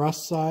the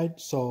thrust side,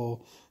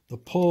 so the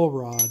pull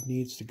rod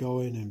needs to go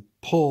in and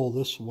pull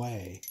this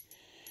way.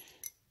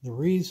 The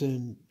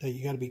reason that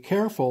you got to be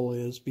careful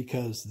is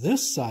because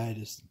this side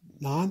is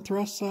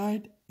non-thrust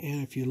side,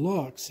 and if you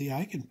look, see,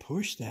 I can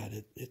push that.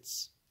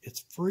 It's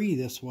free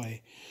this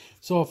way.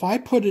 So if I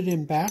put it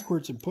in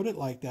backwards and put it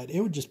like that,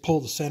 it would just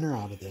pull the center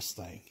out of this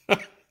thing.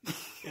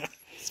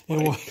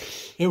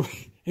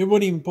 It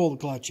wouldn't even pull the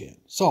clutch in.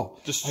 So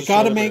I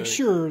got to make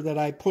sure that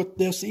I put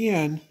this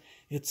in.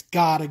 It's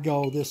got to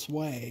go this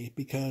way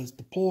because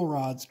the pull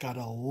rod's got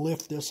to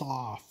lift this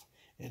off,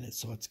 and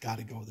so it's got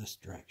to go this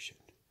direction.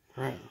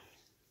 All right,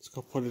 let's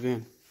go put it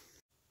in.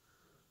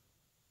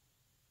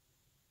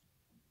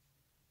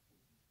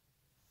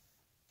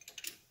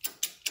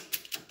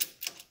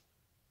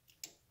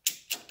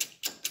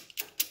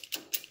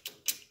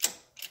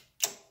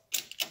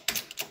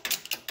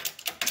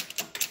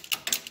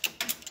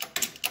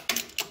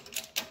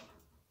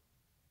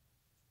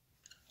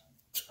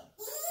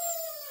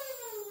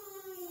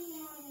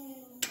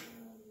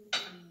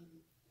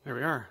 There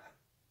we are.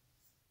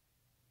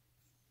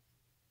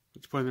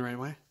 Did you put it in the right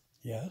way?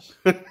 Yes.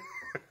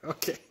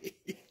 Okay.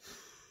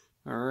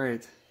 All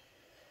right.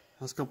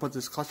 Let's go put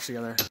this clutch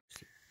together.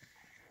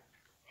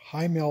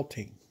 High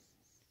melting.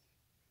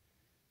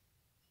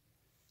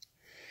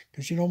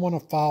 Because you don't want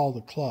to foul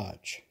the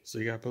clutch. So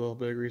you got to put a little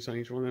bit of grease on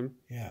each one of them?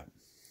 Yeah.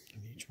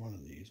 And each one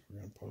of these, we're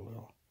going to put a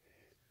little,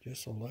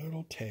 just a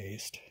little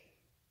taste.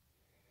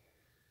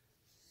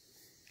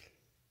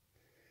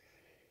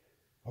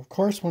 Of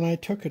course, when I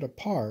took it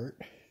apart,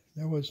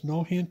 there was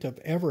no hint of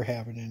ever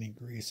having any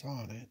grease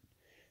on it.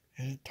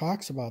 And it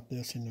talks about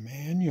this in the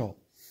manual.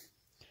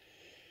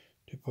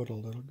 To put a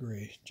little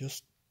grease.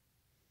 Just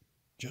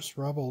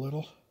rub a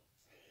little.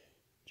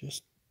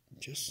 Just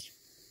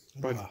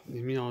But,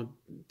 you know,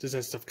 does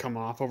that stuff come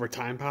off over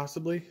time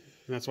possibly?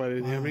 And that's why I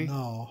didn't have any?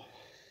 No.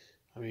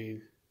 I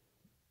mean,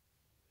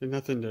 there's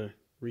nothing to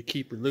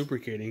keep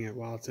lubricating it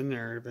while it's in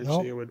there.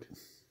 Eventually it would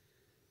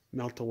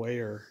melt away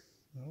or...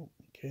 Nope,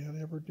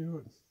 can't ever do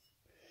it.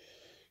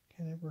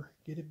 Can't ever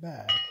get it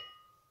back.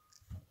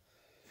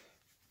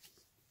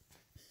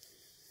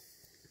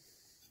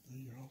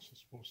 And you're also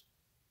supposed to,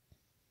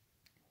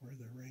 where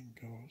the ring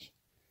goes.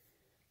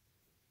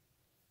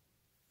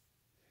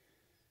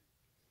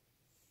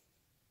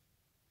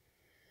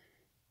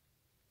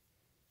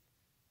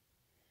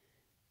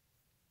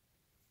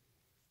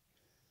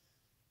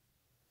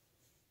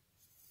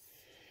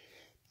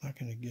 Not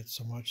going to get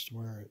so much to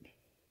where it,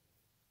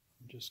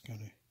 I'm just going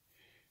to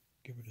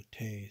give it a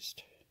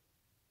taste.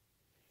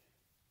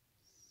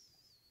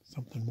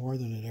 Something more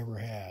than it ever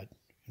had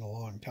in a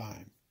long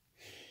time.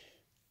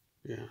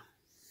 Yeah.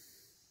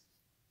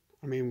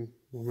 I mean,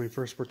 when we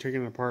first were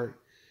taking it apart,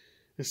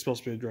 it's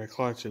supposed to be a dry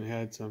clutch and it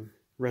had some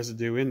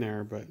residue in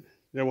there, but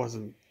it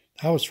wasn't.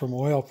 That was from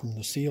oil from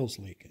the seals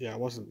leaking. Yeah, it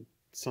wasn't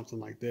something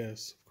like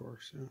this, of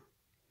course. Yeah.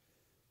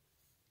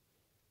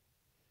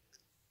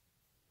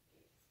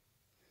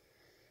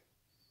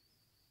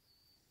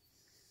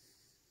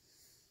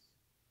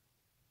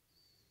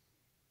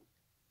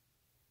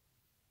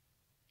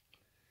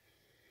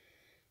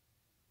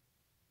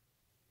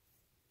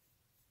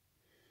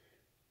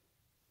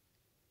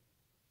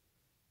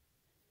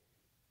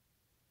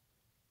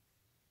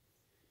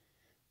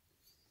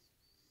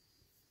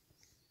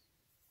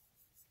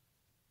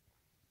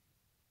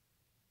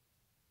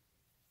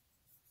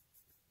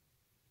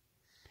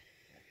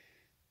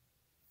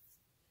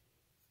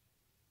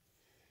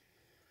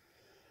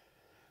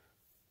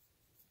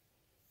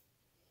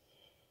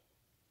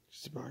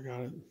 Just about got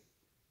it.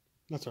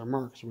 That's our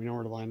mark, so we know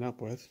where to line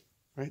up with.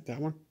 Right, that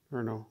one?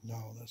 Or no?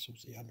 No, this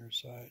was the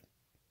underside.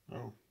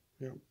 Oh,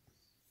 yep.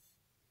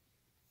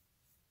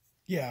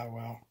 Yeah,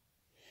 well,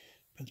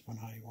 depends on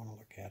how you want to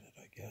look at it,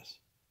 I guess.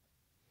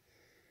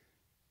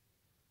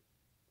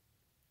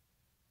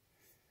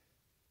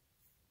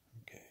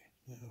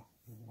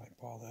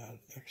 all that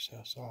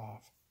excess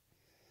off.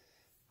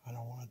 I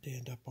don't want it to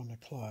end up on the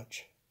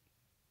clutch.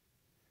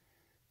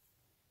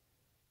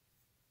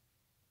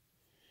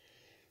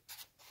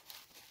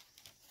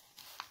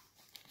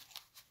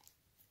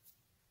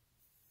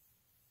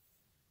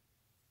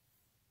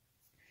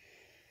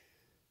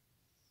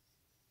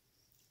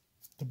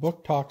 The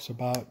book talks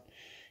about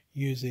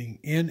using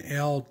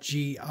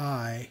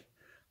NLGI,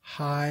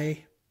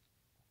 high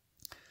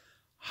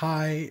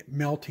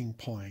melting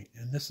point,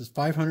 and this is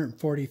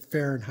 540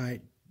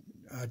 Fahrenheit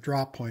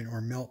drop point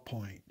or melt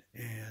point,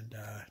 and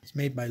it's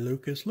made by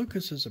Lucas.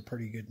 Lucas is a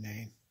pretty good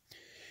name,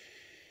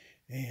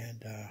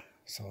 and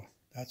so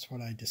that's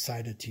what I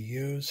decided to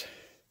use.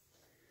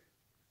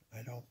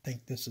 I don't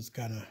think this is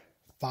gonna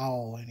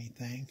foul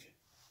anything.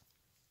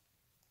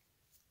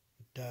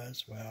 It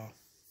does. Well,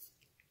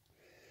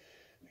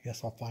 I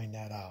guess I'll find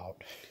that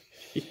out.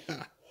 Yeah.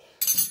 I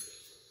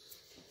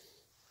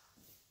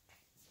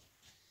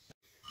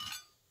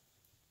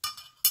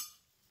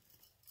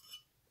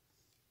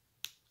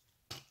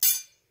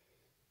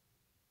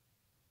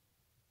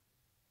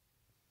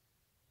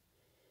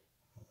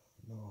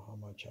don't know how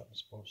much I'm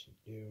supposed to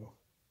do.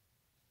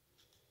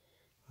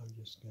 I'm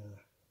just gonna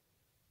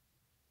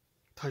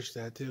Touch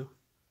that too.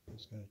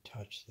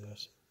 touch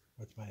this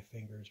with my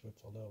fingers with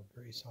a little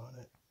grease on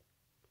it.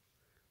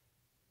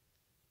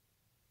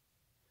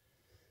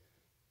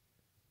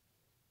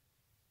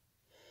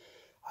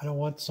 I don't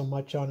want so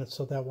much on it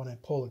so that when I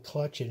pull the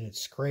clutch in, it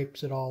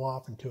scrapes it all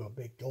off into a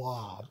big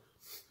glob.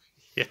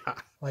 Yeah.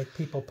 Like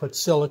people put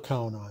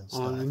silicone on stuff.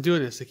 Well, and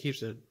doing this, it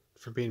keeps it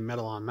from being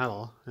metal on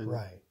metal. And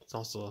right. It's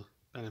also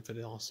a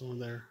benefit also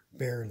there.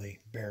 Barely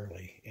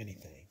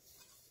anything.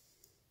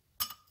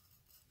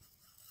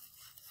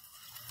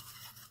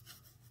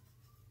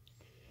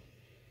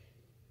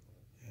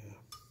 Yeah.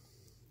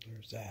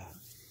 There's that.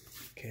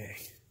 Okay.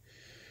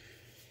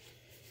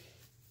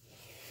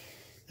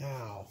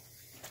 Now,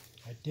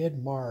 I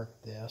did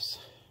mark this.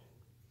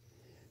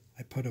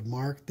 I put a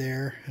mark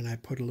there and I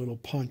put a little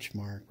punch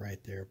mark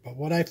right there. But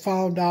what I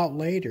found out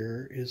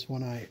later is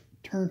when I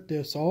turned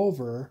this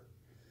over,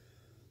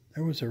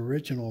 there was an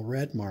original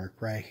red mark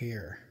right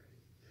here.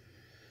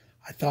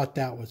 I thought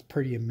that was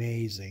pretty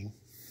amazing.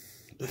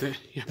 That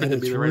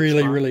it's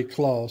really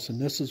close.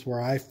 And this is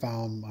where I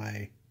found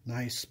my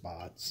nice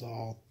spot.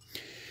 So,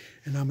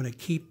 and I'm going to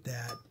keep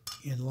that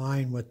in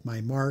line with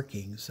my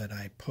markings that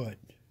I put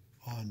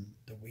on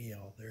the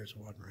wheel. There's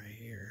one right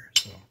here.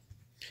 So,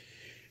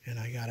 and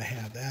I got to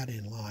have that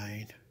in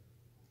line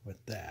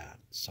with that.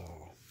 So,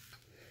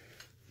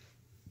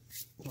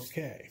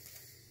 okay.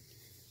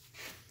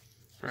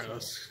 All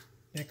right, so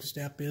next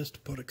step is to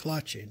put a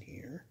clutch in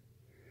here.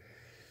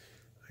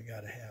 I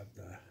got to have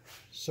the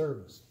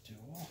service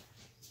tool.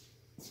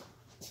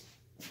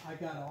 I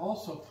got to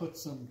also put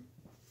some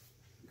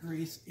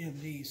grease in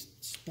these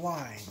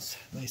splines.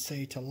 They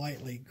say to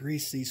lightly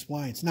grease these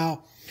splines.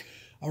 Now,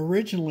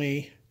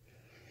 originally,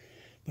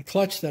 the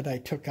clutch that I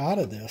took out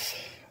of this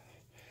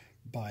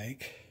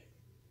bike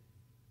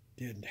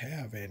didn't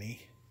have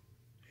any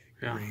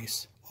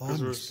grease on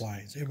the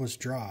splines. It was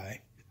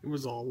dry. It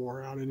was all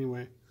wore out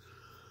anyway.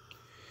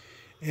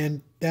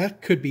 And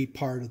that could be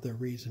part of the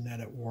reason that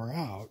it wore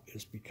out,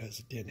 is because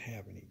it didn't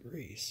have any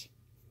grease.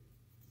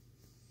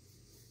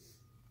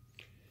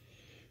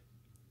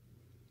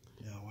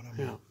 Now what I'm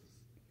going to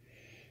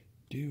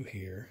do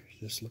here,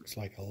 this looks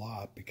like a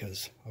lot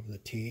because of the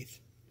teeth.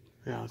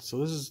 Yeah,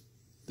 so this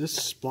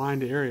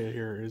splined area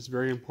here is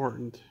very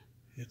important.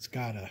 It's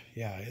gotta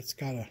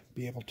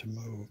be able to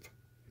move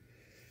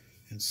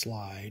and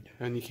slide.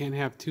 And you can't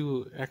have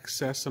too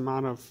excess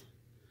amount of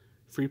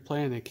free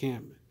play, and it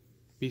can't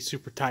be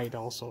super tight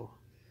also.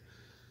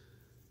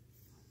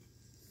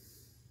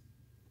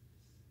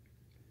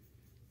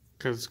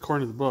 Because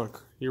according to the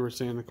book, you were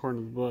saying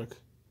according to the book,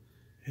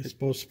 it's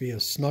supposed to be a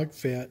snug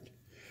fit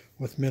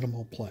with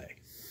minimal play.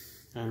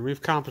 And we've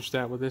accomplished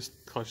that with this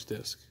clutch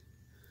disc.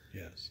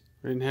 Yes.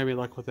 We didn't have any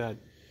luck with that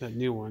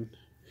new one.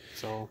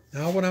 So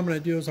now what I'm going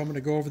to do is I'm going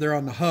to go over there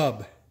on the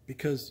hub,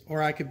 because,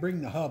 or I could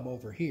bring the hub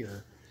over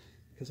here,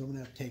 because I'm going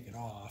to have to take it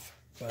off.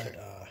 But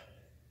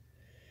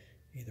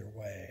either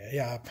way,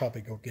 yeah, I'll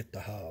probably go get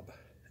the hub.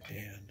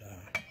 And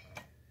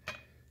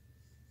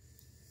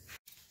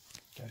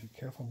gotta be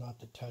careful not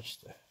to touch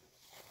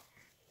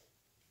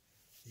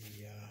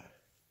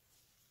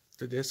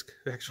the disc,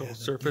 the actual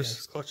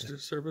surface, clutch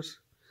surface.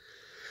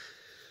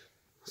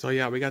 So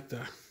yeah, we got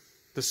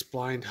the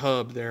splined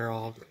hub there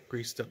all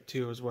greased up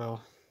too as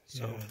well.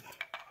 So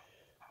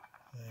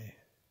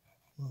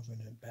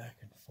moving it back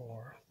and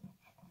forth.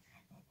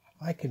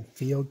 I can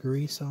feel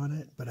grease on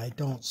it, but I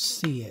don't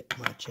see it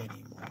much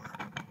anymore.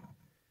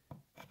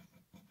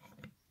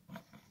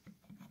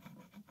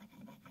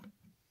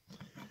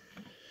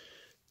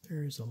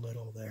 There's a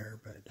little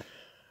there, but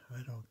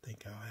I don't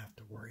think I'll have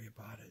to worry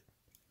about it.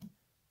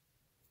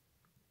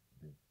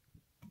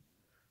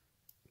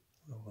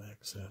 A little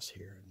excess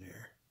here and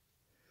there.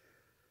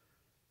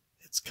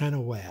 It's kind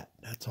of wet.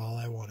 That's all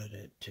I wanted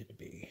it to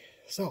be.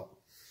 So,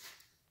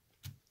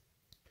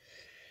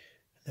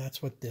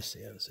 That's what this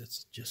is.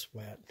 It's just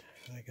wet.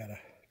 I gotta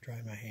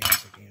dry my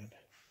hands again.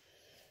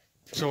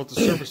 So with the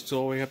service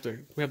tool, we have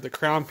the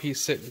crown piece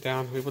sitting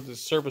down. We put the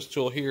service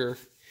tool here,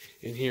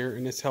 in here,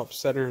 and this helps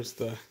centers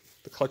the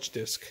clutch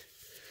disc.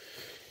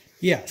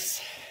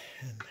 Yes,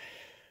 and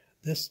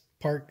this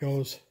part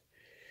goes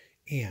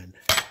in,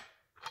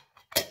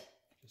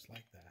 just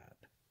like that.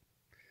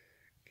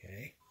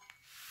 Okay.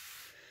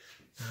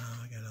 Now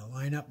I gotta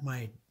line up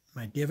my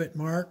divot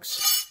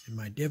marks and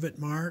my divot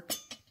mark.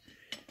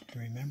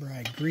 Remember,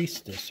 I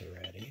greased this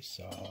already,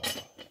 so.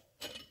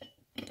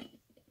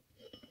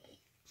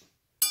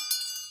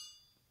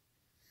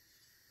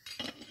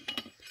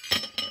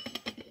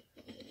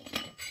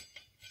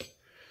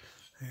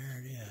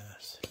 There it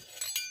is.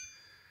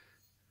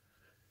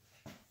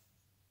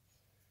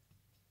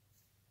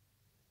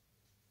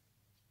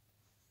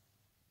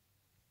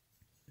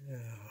 Now,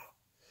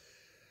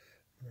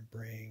 I'm going to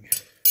bring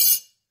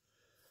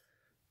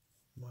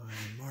my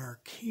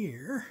mark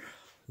here,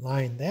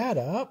 line that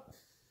up.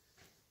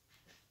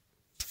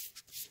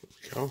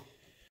 There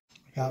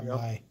we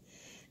go.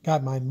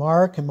 Got my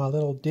mark and my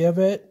little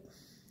divot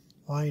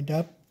lined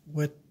up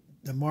with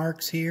the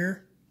marks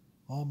here.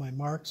 All my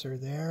marks are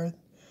there.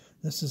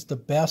 This is the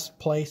best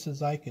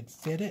places I could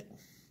fit it.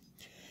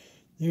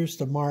 There's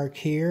the mark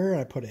here.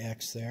 I put an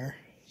X there,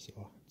 so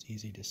it's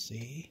easy to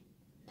see.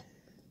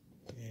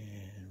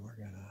 And we're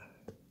gonna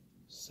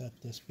set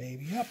this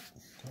baby up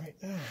right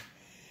now.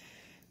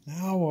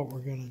 Now what we're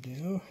gonna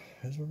do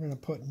is we're gonna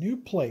put new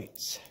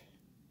plates.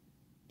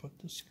 Put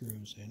the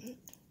screws in it.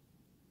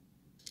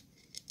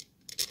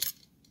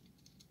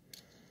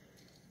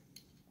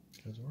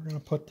 Because we're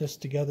gonna put this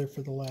together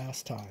for the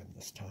last time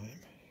this time.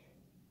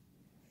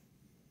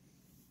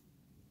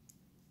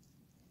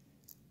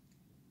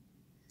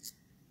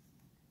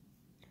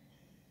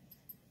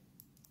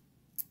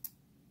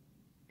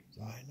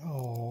 I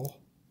know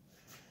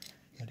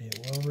that it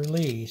will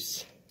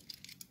release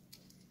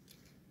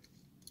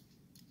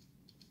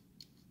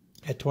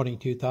at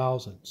 22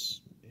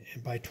 thousandths,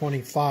 and by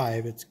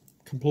 25 it's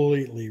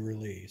completely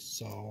released.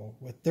 So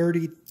with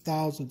 30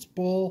 thousandths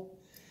pull,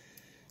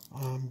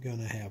 I'm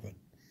gonna have an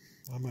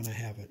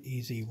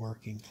easy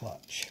working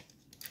clutch.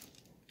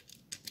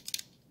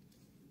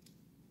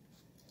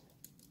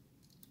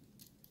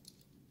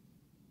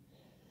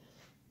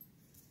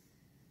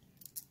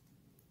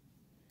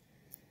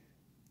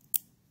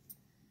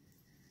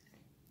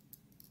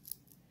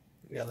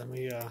 Yeah, then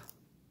we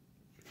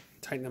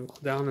tighten them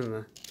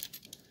down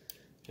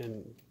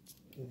in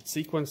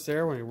sequence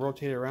there when we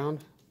rotate it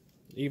around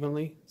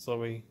evenly, so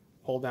we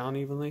pull down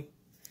evenly,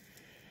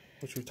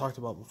 which we talked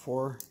about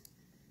before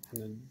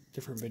in a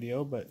different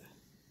video, but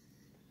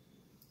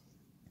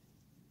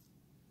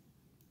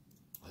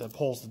it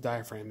pulls the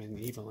diaphragm in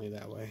evenly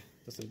that way.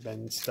 Doesn't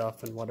bend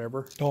stuff and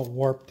whatever. Don't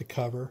warp the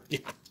cover. Yeah.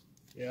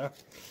 Yeah.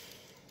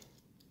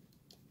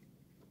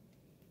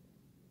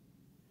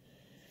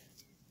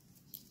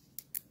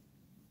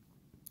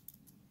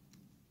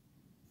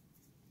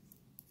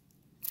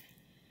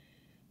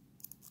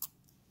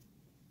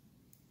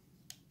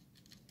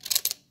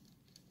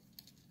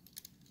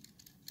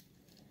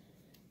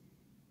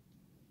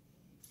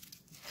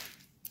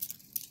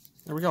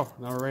 There we go.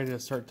 Now we're ready to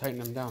start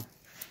tightening them down.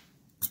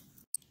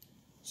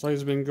 So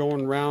he's been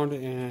going round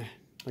in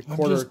a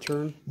quarter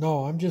turn.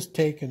 No, I'm just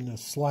taking the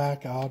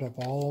slack out of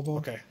all of them.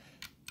 Okay.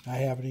 I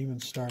haven't even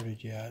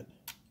started yet.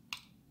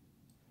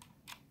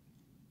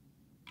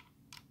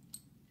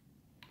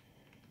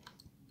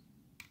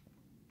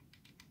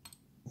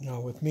 Now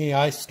with me,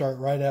 I start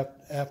right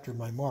after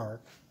my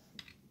mark.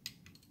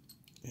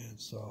 And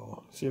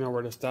so you know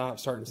where to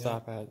start and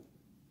stop at.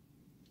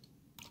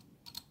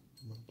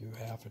 I'm going to do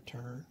half a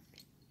turn.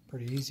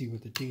 Pretty easy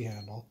with the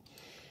T-handle.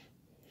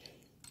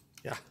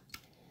 Yeah.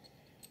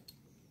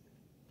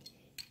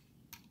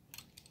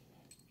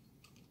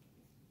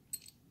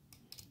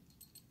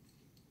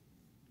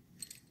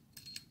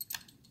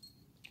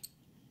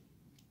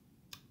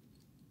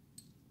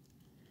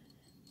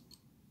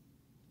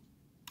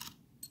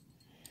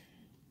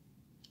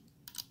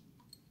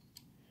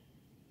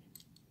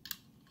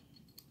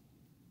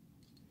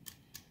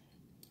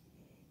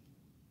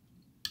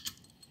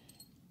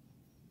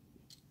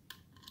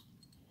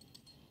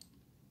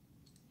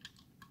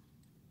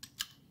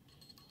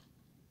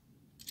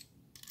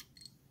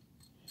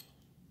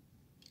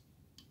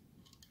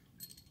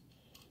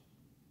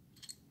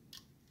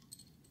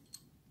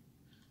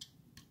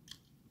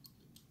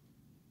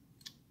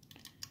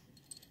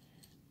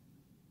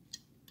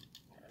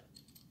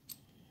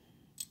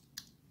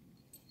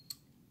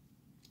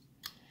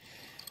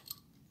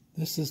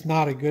 This is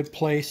not a good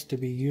place to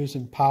be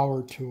using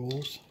power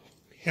tools.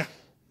 Yeah.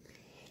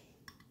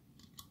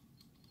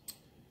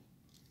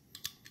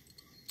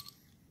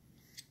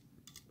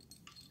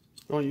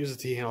 I don't use the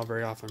T-handle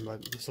very often,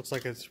 but this looks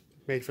like it's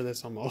made for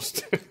this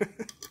almost.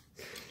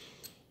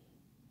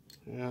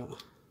 Yeah.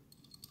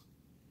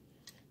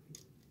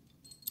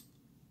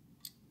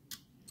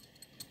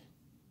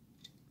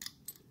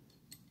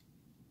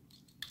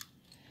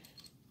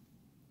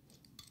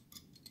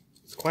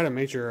 It's quite a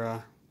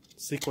major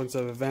sequence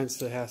of events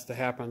that has to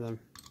happen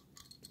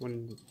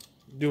when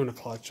doing a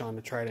clutch on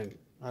the Trident.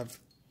 I've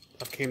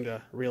came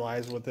to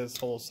realize with this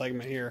whole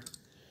segment here,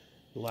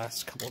 the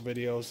last couple of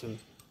videos, and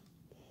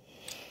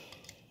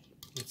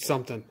it's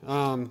something.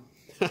 I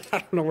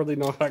don't really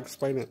know how to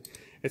explain it.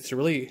 It's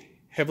really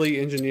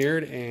heavily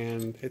engineered,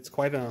 and it's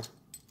quite a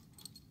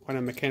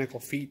mechanical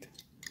feat.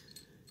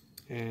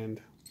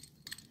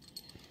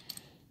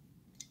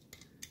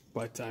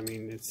 But I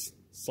mean, it's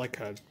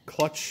like a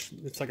clutch.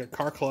 It's like a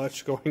car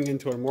clutch going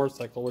into a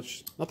motorcycle,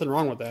 which nothing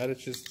wrong with that.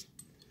 It's just,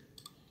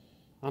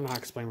 I don't know how to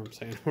explain what I'm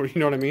saying. You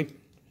know what I mean?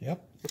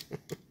 Yep.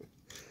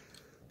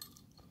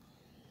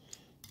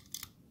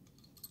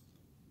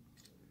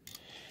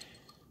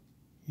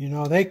 You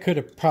know, they could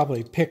have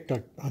probably picked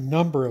a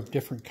number of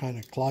different kind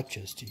of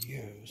clutches to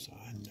use,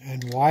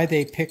 and why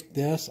they picked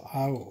this,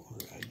 I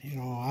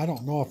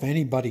don't know if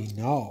anybody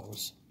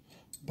knows,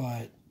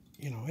 but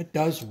you know, it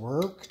does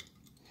work.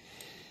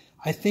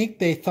 I think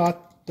they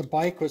thought the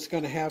bike was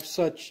going to have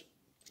such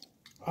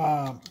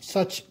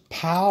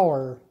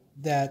power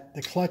that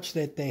the clutch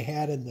that they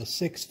had in the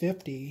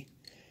 650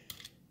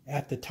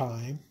 at the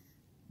time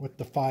with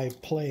the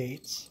 5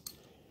 plates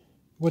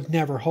would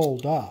never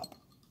hold up,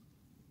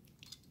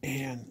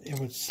 and it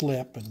would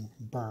slip and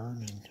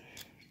burn, and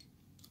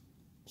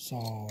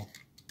so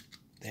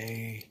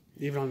they...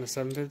 Even on the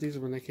 750s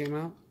when they came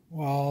out?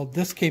 Well,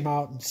 this came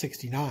out in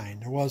 '69.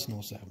 There was no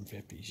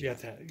 750s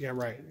yet. Yeah,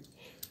 right.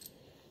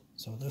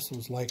 So this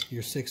was like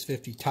your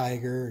 650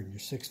 Tiger and your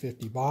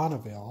 650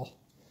 Bonneville,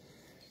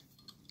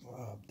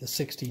 the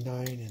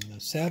 69 and the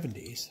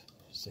 70s.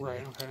 See?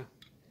 Right,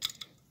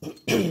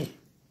 okay.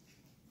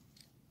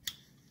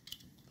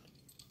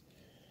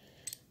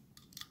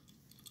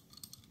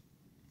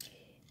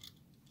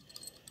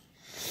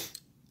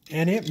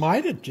 And it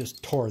might have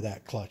just tore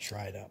that clutch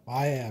right up.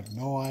 I have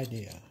no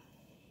idea.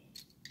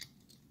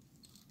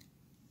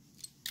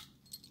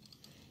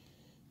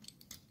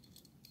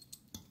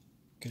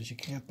 Because you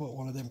can't put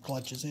one of them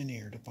clutches in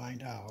here to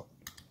find out.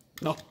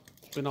 No,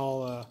 it's been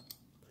all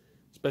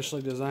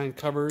specially designed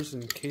covers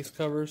and case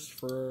covers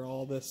for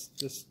all this.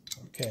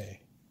 Okay.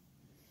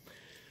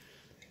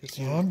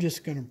 So I'm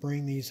just going to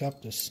bring these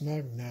up to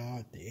snug now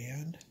at the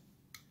end.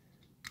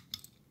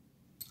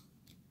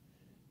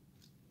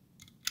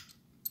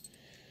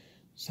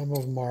 Some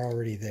of them are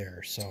already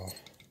there, so...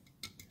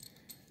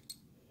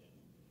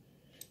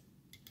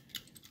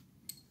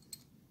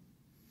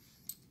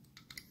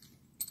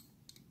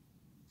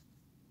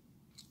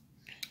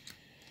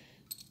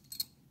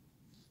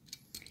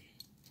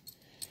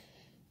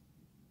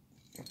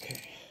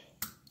 Okay.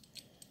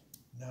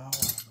 Now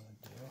what I'm going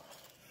to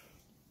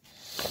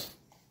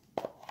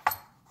do...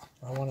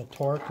 I want to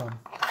torque them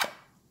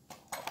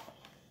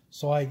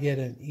so I get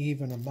an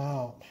even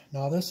amount.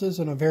 Now this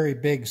isn't a very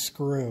big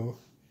screw.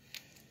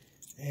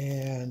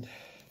 And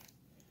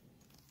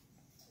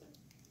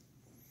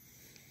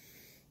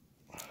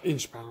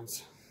inch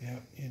pounds.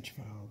 Yep, inch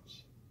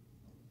pounds.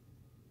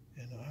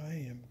 And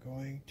I am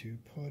going to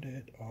put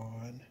it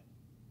on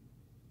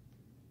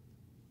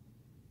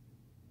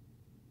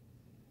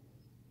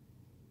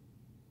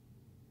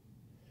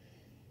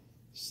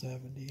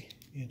 70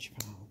 inch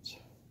pounds.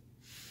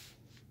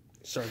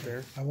 Start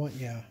there. I want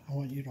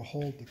you to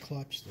hold the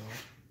clutch though.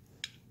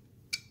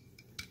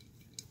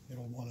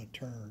 It'll want to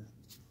turn.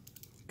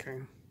 Okay.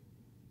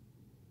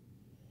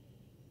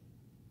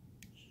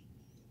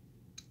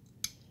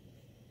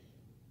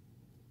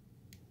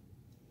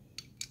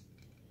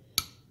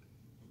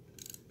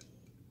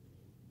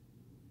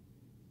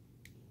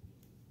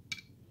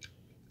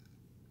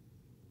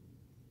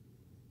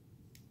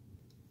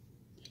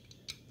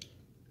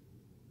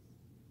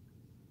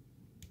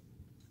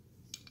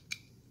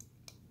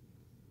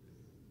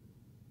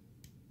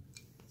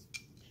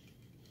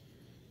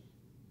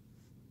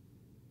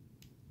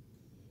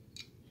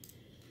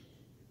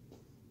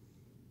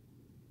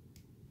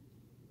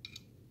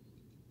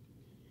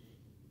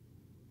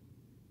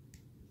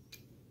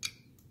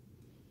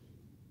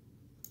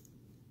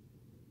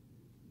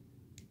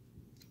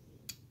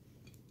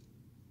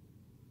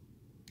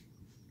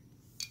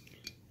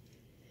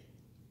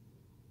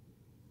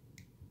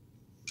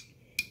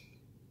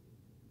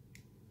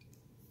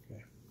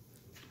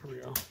 Here we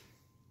go.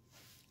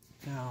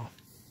 Now,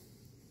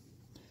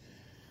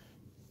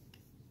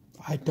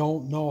 I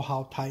don't know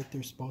how tight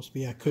they're supposed to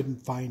be. I couldn't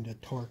find a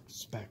torque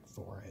spec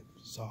for it.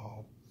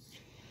 So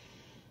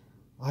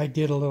I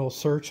did a little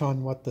search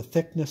on what the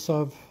thickness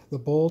of the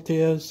bolt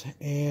is,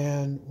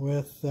 and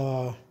with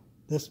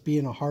this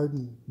being a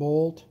hardened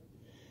bolt,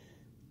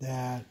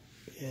 that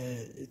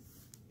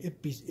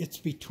it's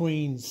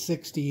between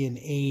 60 and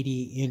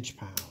 80 inch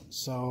pounds.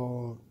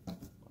 So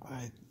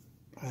I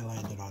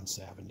landed on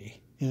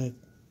 70. And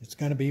it's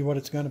going to be what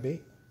it's going to be.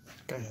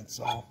 Okay. And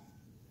so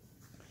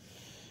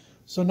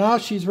now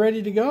she's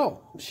ready to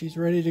go. She's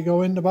ready to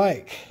go in the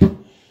bike.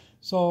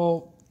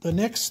 So the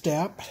next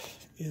step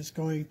is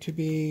going to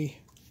be...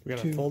 We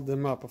got to fold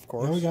them up, of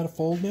course. Yeah, we got to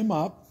fold them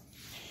up.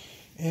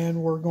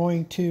 And we're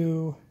going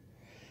to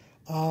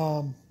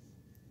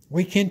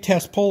We can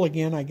test pull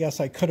again. I guess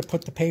I could have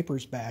put the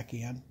papers back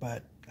in,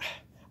 but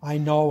I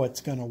know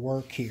it's going to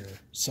work here.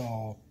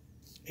 So,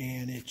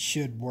 and it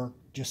should work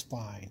just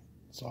fine.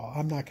 So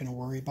I'm not going to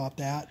worry about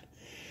that.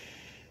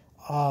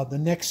 The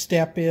next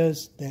step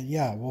is then,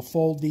 yeah, we'll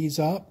fold these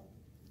up,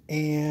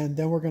 and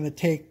then we're going to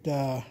take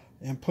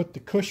and put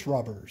the cush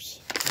rubbers.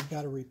 We've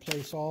got to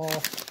replace all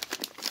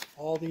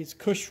these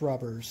cush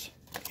rubbers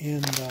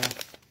in the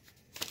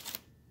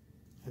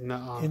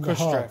cush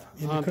drive.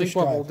 I think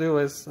what we'll do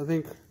is, I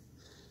think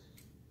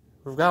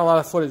we've got a lot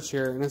of footage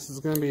here, and this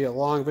is going to be a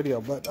long video,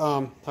 but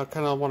I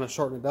kind of want to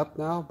shorten it up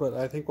now. But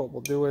I think what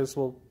we'll do is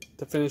to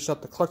finish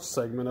up the clutch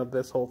segment of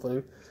this whole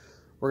thing,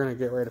 we're going to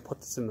get ready to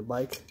put this in the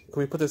bike. Can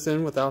we put this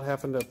in without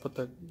having to put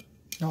the...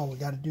 No, we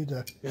got to do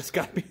the... It's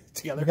got to be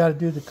together. We got to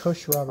do the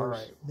cush rubbers. All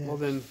right. Yeah. Well,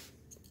 then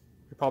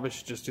we probably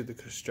should just do the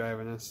cush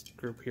drive in this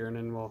group here, and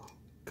then we'll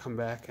come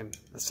back and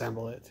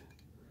assemble it.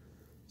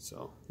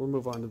 So we'll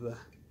move on to the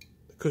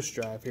cush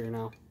drive here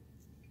now.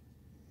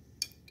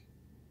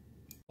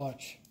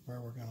 Clutch,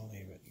 where we're going to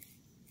leave it.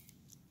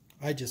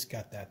 I just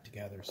got that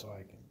together so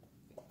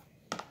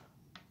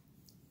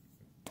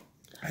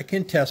I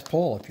can test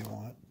pull if you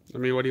want. I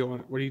mean, what do you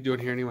want? What are you doing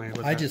here anyway?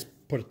 I just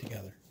put it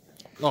together.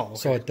 Oh, okay.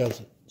 So it does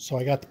it. So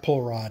I got the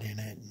pull rod in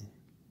it, and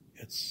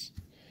it's,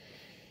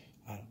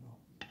 I don't know,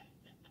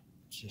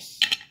 it's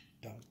just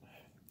done.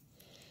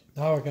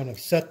 Now we're going to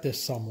set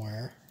this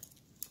somewhere.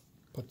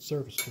 Put the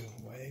service tool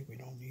away. We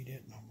don't need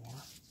it no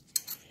more.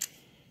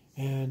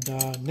 And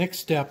next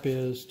step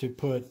is to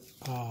put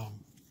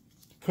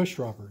cush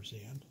rubbers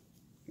in.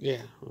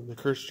 Yeah, on the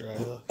cush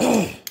drive,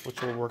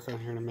 which we'll work on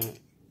here in a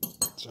minute.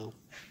 So.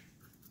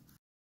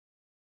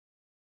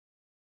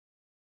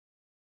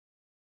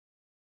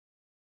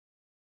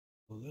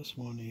 This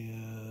one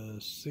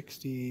is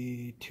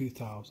 62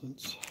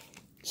 thousandths.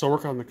 So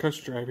work on the cush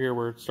drive here.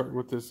 We're starting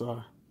with this.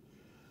 Yeah,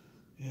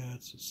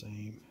 it's the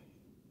same.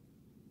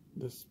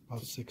 This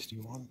about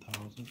 61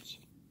 thousandths.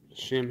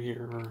 Shim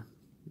here or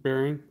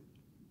bearing.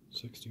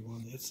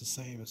 61. It's the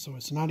same. So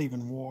it's not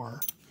even wore.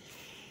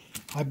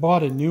 I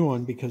bought a new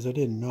one because I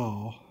didn't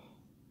know,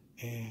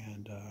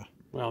 and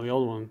well, the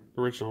old one,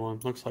 the original one,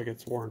 looks like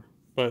it's worn,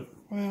 but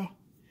well,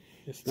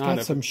 it's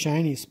got some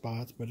shiny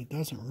spots, but it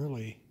doesn't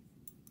really.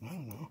 I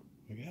don't know.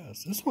 I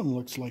guess this one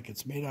looks like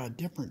it's made out of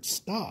different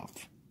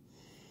stuff.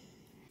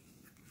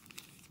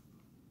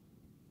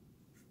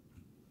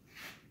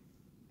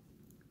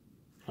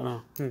 I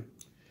don't know.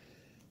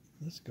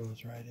 This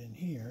goes right in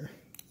here.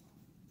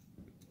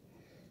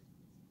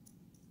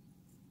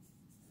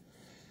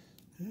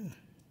 Yeah,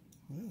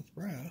 well, it's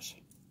brass.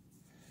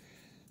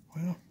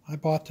 Well, I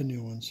bought the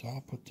new one, so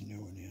I'll put the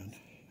new one in.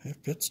 It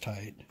fits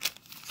tight,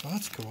 so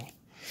that's cool.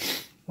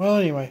 Well,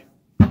 anyway,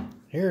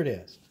 here it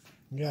is.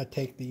 You gotta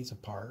take these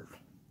apart.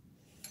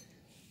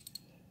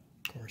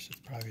 Of course,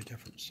 it's probably a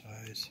different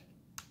size.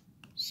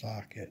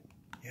 Socket.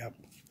 Yep.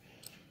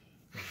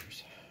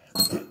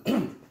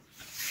 All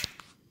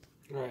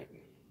right.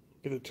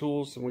 Get the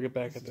tools, and we'll get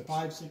back at this.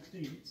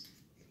 5/16.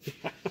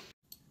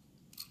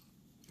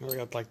 We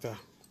got like a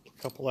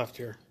couple left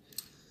here.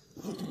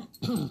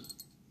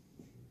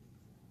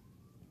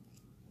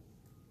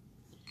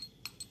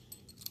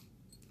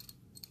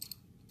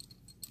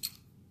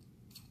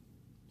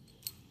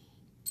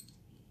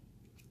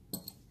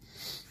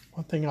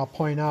 One thing I'll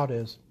point out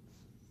is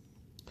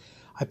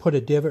I put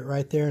a divot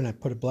right there, and I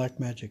put a black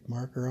magic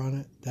marker on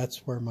it.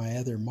 That's where my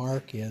other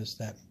mark is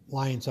that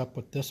lines up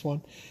with this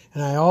one.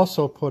 And I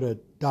also put a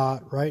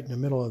dot right in the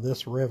middle of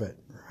this rivet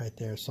right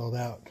there, so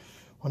that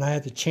when I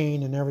have the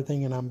chain and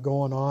everything and I'm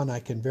going on, I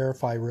can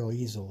verify real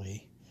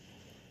easily.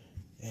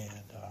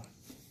 And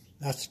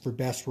that's for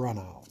best run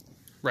out.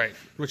 Right,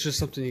 which is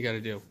something you got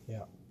to do.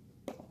 Yeah.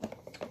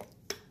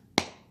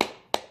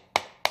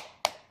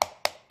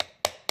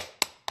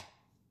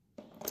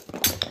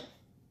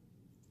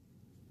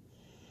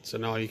 So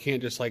no, you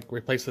can't just like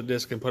replace the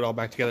disc and put it all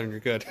back together and you're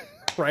good,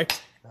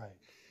 right? Right.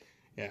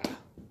 Yeah.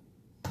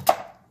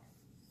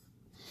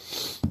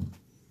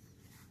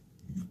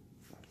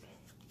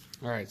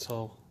 All right,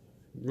 so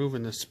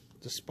moving the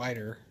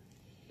spider,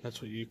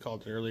 that's what you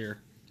called it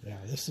earlier. Yeah,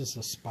 this is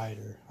a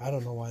spider. I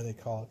don't know why they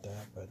call it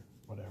that, but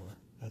whatever.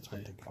 That's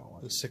what they call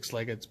it. The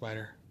six-legged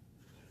spider.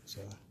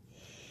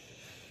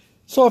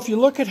 So if you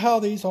look at how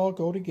these all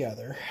go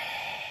together,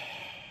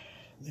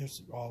 they're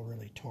all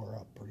really tore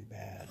up pretty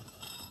bad.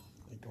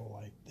 They go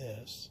like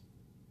this.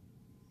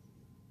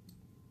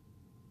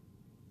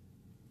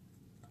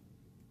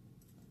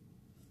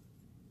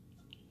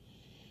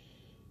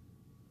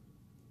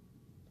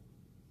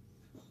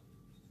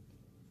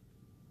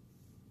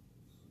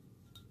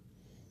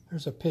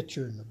 There's a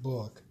picture in the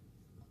book,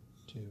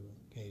 too,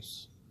 in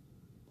case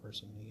the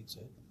person needs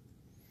it.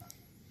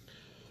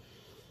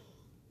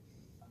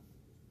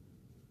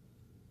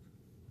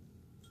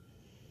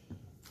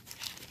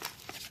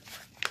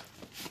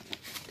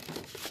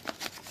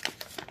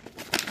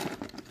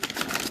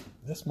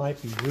 This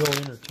might be real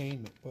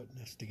entertainment putting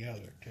this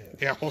together, too.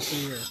 Yeah, we'll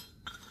see here.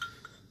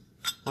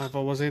 Well, if it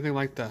was anything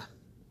like the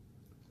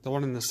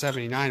one in the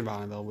 79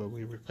 bottom, though,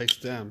 we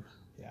replaced them.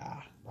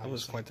 Yeah. That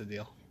was quite the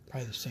deal.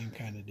 Probably the same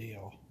kind of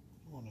deal.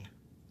 I want to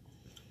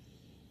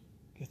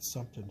get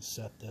something to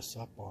set this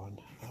up on.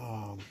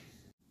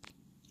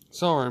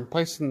 So we're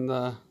replacing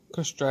the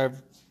cush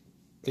drive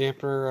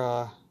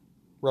damper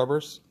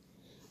rubbers.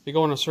 They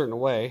go in a certain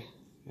way,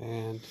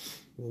 and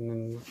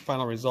then the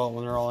final result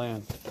when they're all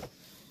in.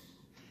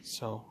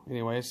 So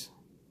anyways,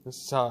 this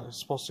is how it's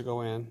supposed to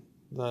go in.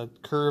 The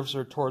curves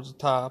are towards the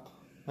top,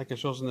 like it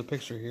shows in the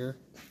picture here.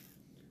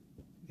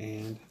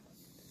 And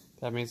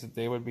that means that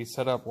they would be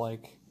set up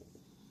like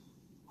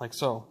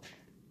so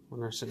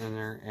when they're sitting in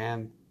there.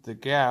 And the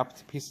gap,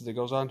 the piece that it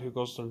goes onto,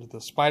 goes into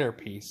the spider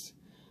piece,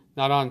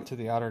 not onto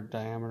the outer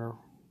diameter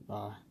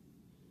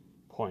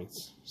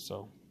points.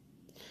 So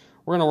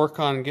we're going to work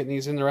on getting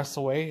these in the rest of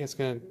the way. It's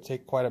going to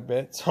take quite a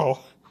bit. So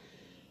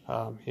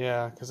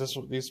yeah, because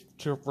these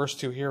first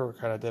two here were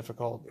kind of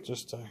difficult,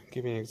 just to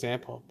give you an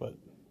example. But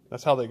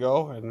that's how they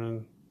go, and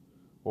then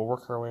we'll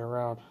work our way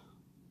around.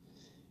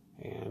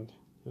 And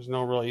there's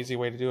no real easy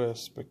way to do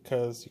this,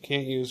 because you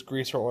can't use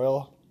grease or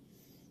oil,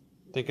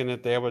 thinking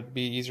that there would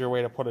be easier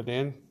way to put it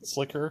in,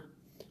 slicker,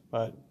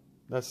 but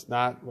that's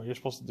not what you're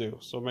supposed to do.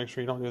 So make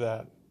sure you don't do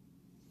that.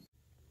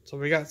 So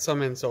we got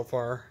some in so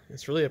far.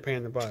 It's really a pain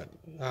in the butt.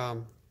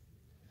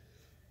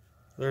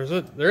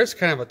 There is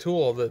kind of a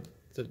tool that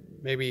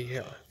maybe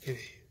can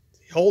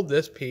hold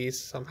this piece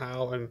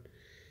somehow, and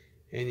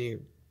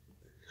you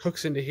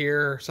hooks into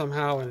here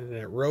somehow, and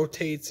it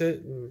rotates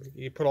it, and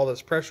you put all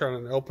this pressure on it,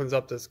 and it opens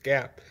up this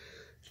gap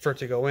for it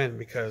to go in,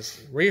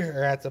 because we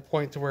are at the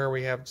point to where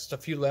we have just a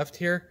few left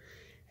here,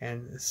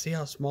 and see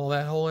how small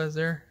that hole is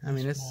there? I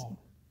mean, it's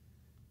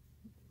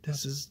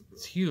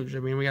huge. I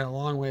mean, we got a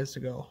long ways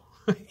to go.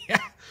 Yeah.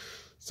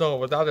 So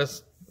without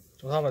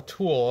a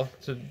tool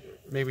to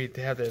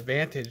have the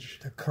advantage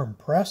to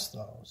compress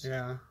those.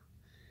 Yeah.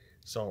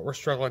 So we're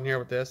struggling here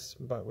with this,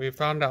 but we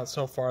found out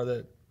so far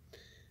that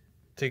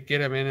to get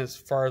them in as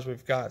far as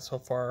we've got so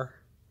far,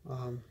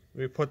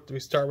 we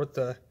start with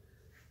the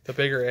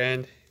bigger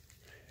end,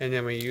 and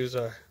then we use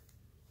a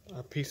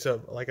piece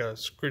of, like a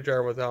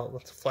screwdriver with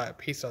a flat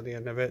piece on the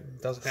end of it.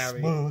 It doesn't have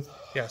smooth.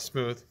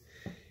 Smooth.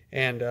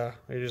 And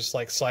we just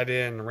like slide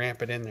it in and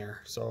ramp it in there.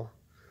 So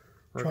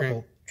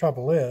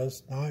trouble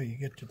is, now you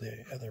get to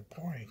the other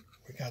point.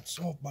 We got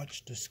so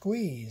much to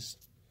squeeze.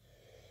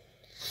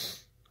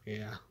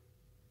 Yeah.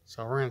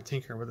 So we're going to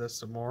tinker with this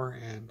some more,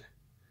 and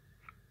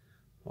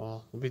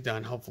well, we'll be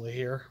done hopefully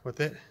here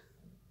with it.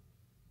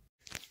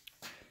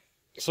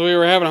 So we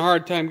were having a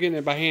hard time getting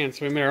it by hand,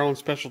 so we made our own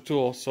special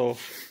tool. So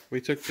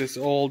we took this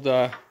old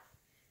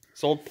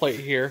plate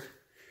here.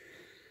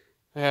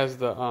 It has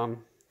the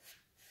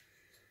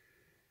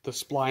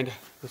splined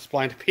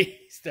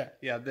piece there.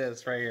 Yeah,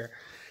 this right here.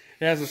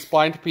 It has a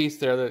splined piece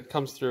there that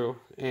comes through,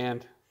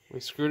 and we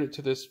screwed it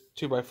to this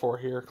 2x4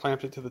 here,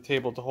 clamped it to the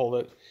table to hold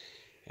it,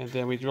 and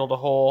then we drilled a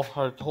hole,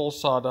 or hole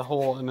sawed a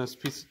hole in this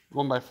piece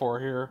 1x4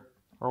 here,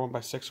 or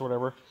 1x6 or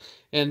whatever,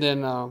 and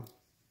then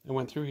it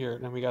went through here,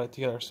 and then we got it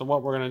together. So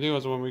what we're going to do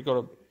is when we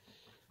go to,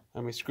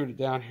 and we screwed it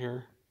down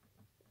here,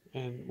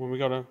 and when we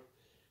go to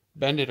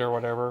bend it or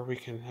whatever, we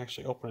can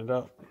actually open it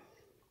up.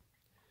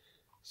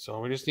 So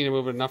we just need to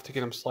move it enough to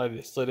get them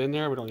slid in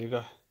there. We don't need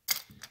to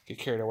get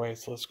carried away.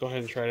 So let's go ahead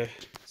and try to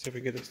see if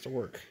we can get this to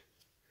work.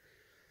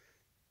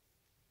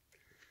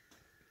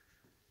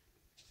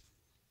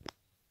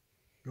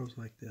 Goes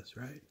like this,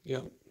 right?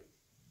 Yep.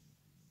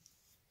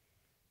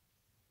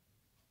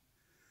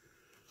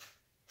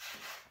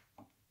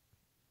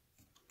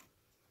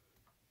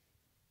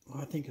 Well,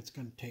 I think it's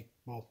going to take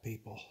both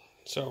people.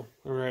 So,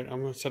 all right,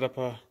 I'm going to set up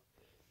a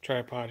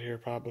tripod here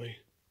probably.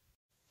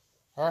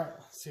 All right,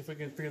 let's see if we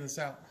can figure this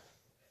out.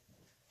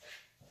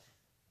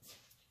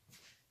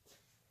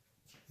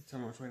 Tell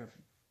me which way to,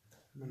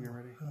 when you're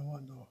ready. I don't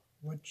want no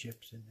wood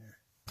chips in there.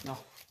 No.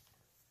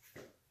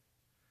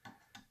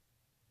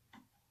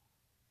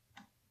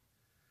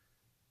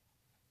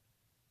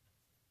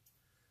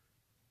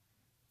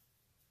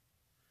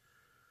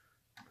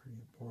 Pretty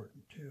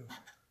important too.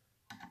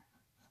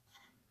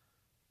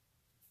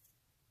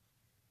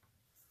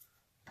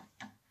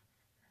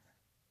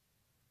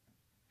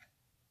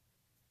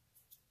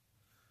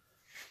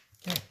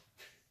 Okay.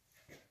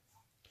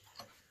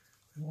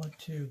 I want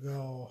to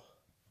go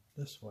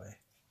this way.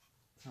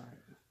 All right.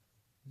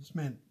 This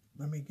meant,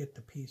 let me get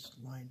the piece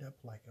lined up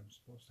like I'm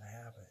supposed to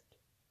have it.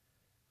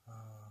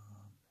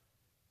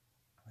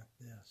 Like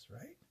this,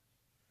 right?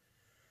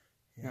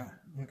 Yeah.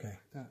 Okay.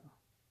 That.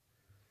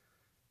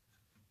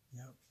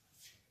 Yep.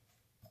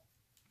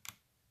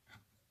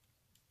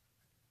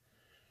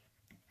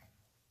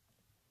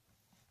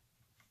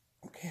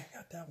 Okay, I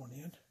got that one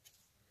in.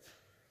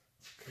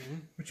 Okay.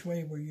 Which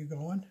way were you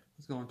going?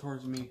 It's going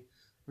towards me,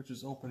 which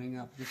is opening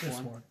up this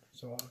one.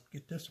 So I'll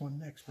get this one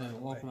next.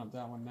 And we'll open up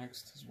that one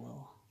next as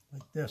well.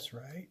 Like this,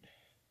 right?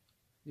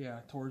 Yeah,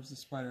 towards the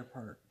spider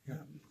part.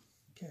 Yep.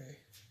 Okay.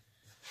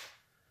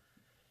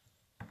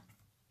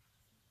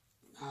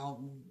 I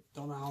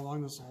don't know how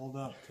long this will hold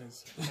up,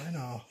 because I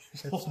know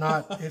it's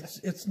not.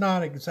 It's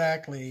not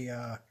exactly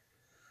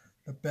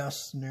the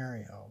best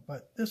scenario,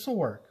 but this will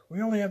work.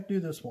 We only have to do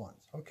this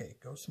once. Okay,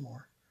 go some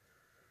more.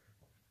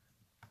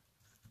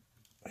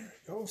 There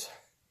it goes.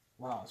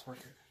 Wow, it's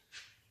working.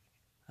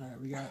 All right,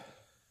 we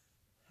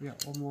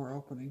got one more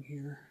opening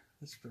here,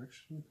 this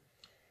direction.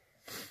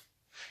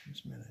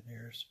 Just a minute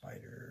here,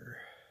 spider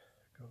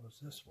goes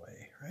this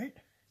way, right?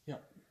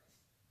 Yep.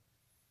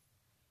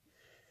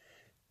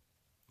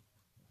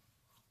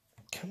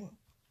 Come on,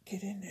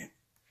 get in there.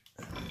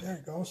 There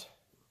it goes.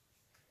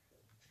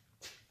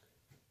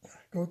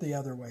 Go the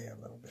other way a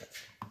little bit.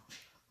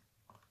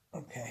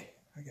 Okay,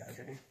 I got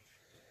it.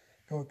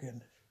 Go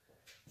again.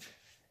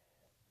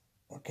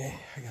 Okay,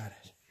 I got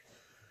it.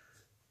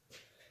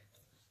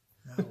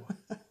 Now,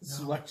 this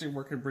is actually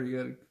working pretty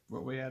good.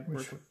 What we had.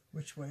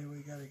 Which way we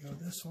got to go?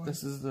 This one.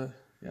 This is the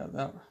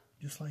that.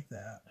 Just like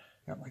that.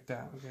 Yeah, like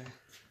that. Okay.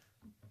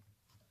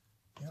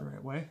 Yep. The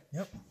right way.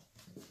 Yep.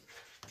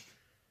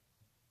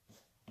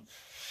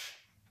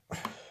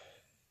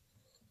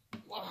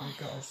 There it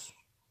goes.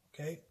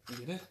 Okay. You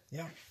get it?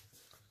 Yeah.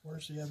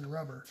 Where's the other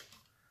rubber?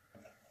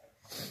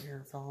 Right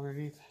here, fell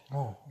underneath.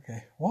 Oh,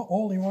 okay. Well,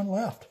 only one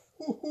left.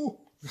 Woo-hoo.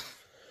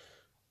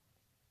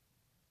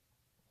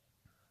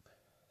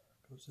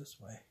 Goes this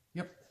way.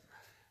 Yep.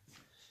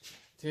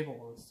 Table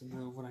wants to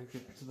move when I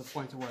get to the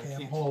point where Okay, I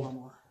can't hold. hold no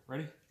more.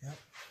 Ready? Yep.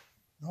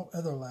 No,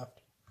 other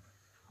left.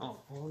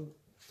 Oh, hold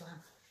on.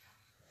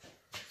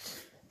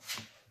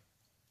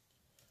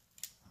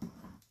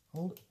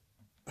 Hold it.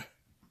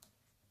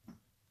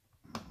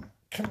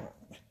 Come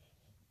on.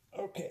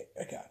 Okay,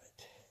 I got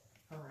it.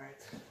 All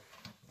right.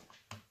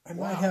 I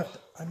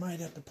might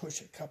have to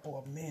push a couple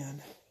of them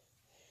in,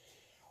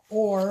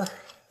 or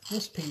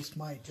this piece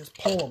might just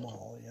pull them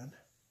all in.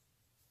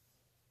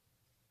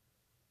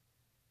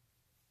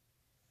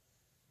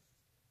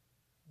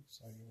 Looks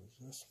like it was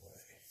this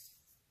way.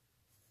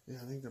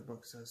 Yeah, I think the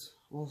book says.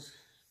 Well,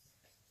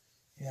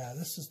 yeah,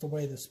 this is the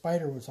way the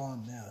spider was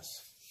on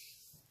this.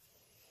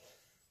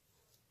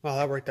 wow,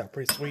 that worked out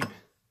pretty sweet.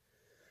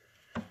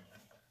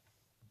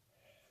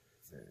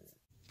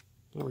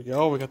 There we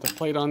go. We got the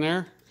plate on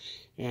there,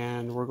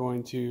 and we're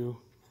going to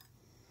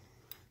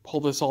pull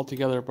this all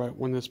together. But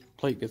when this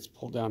plate gets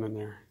pulled down in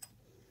there.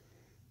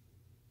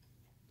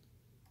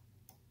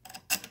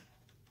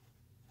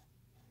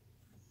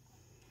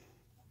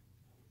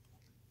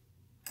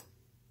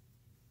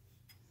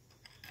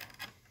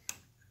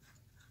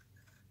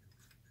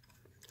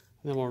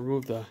 And then we'll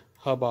remove the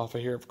hub off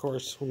of here, of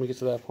course, when we get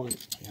to that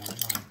point. Yeah, we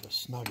don't have to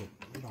snug it.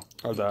 We don't.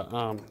 Or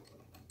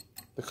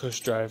the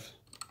cush drive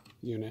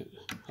unit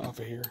off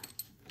of here.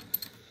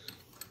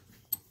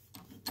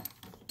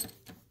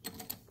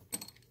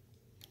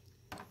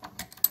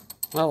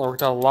 Well, it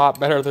worked out a lot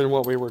better than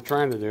what we were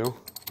trying to do.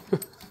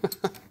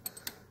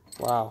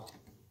 Wow.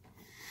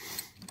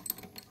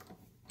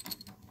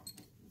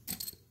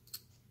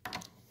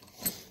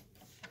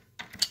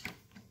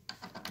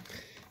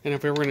 And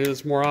if we were going to do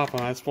this more often,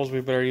 I suppose we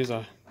better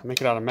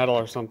make it out of metal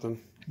or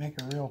something. Make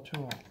a real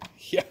tool.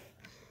 Yeah.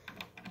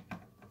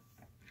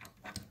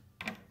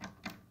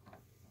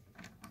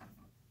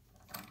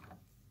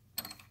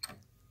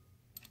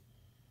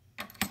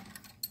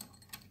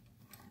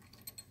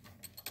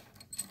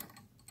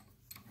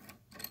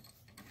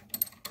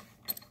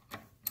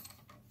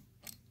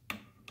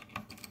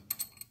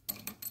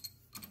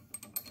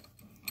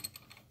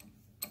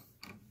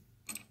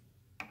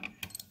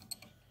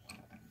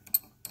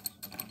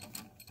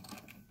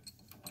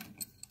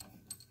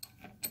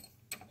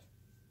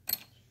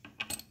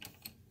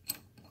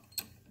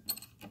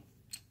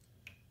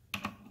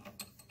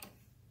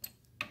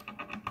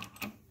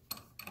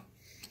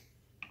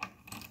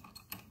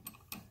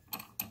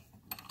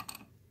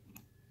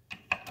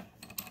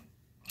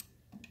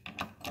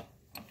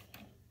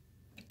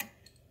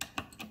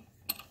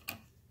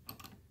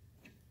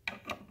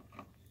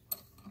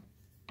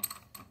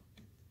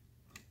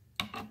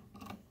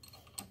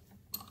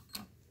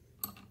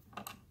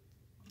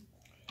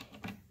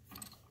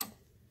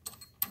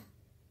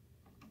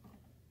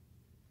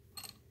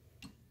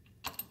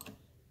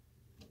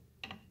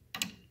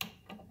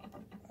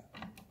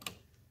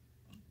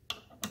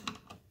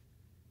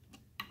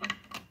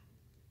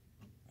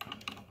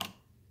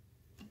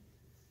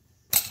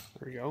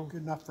 There we go.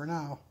 Good enough for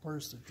now.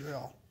 Where's the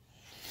drill?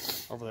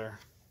 Over there.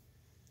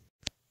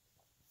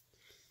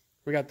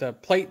 We got the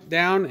plate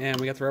down and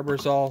we got the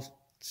rubbers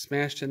all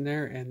smashed in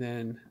there, and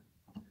then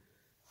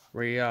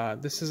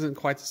this isn't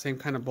quite the same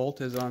kind of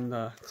bolt as on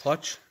the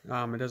clutch.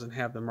 It doesn't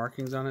have the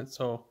markings on it,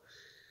 so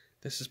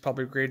this is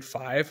probably grade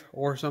 5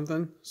 or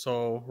something.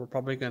 So we're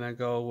probably gonna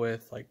go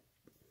with, like,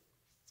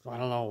 I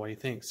don't know, what do you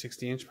think?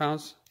 60 inch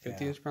pounds?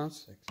 50 inch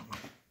pounds? 60.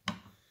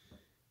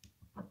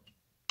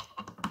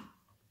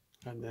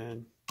 And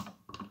then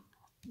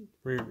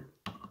he's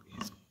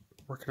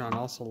working on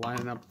also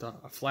lining up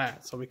a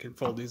flat so we can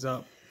fold these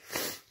up.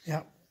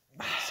 Yep.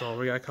 So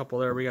we got a couple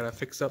there we got to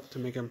fix up to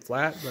make them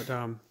flat. But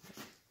there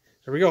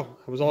we go.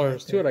 That was all there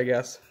was to it, I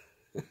guess.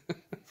 We're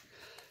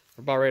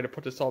about ready to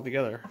put this all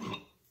together.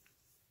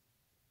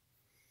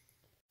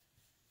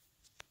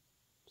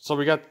 So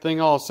we got the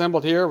thing all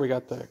assembled here. We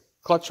got the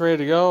clutch ready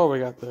to go. We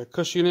got the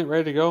cush unit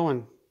ready to go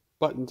and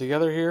buttoned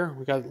together here.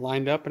 We got it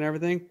lined up and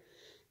everything.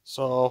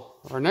 So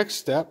our next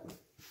step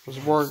was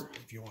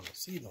if you want to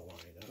see the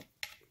lineup.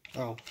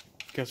 Oh,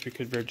 I guess we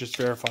could just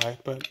verify it,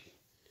 but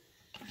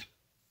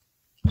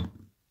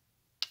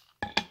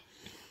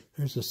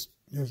there's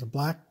a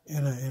black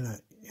in a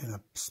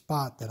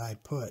spot that I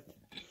put.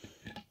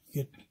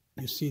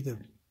 You see the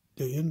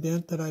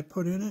indent that I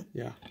put in it?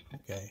 Yeah.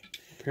 Okay.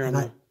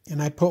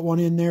 And I put one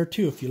in there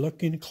too. If you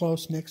look in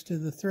close next to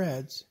the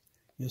threads,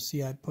 you'll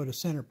see I put a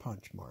center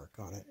punch mark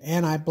on it.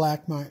 And I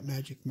black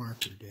magic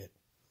markered it.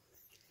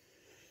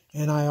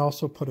 And I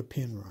also put a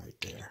pin right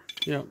there.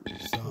 Yep.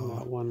 So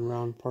that one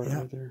round part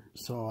right there.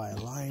 So I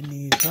line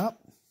these up.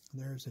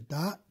 There's a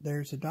dot,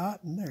 there's a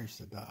dot, and there's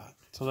the dot.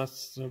 So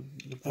that's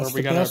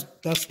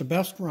the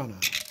best run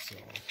out. So.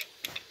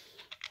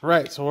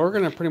 Right. So we're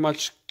gonna pretty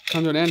much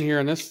come to an end here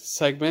in this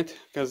segment,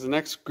 because the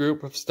next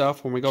group of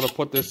stuff, when we go to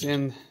put this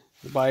in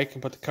the bike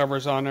and put the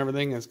covers on and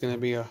everything, is going to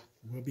be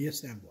we'll be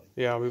assembling.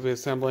 Yeah, we'll be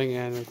assembling,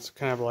 and it's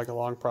kind of like a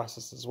long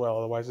process as well.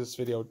 Otherwise, this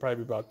video would probably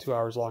be about 2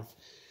 hours long.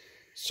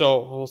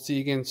 So we'll see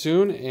you again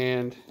soon,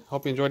 and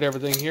hope you enjoyed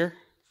everything here.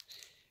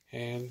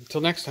 And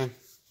until next time.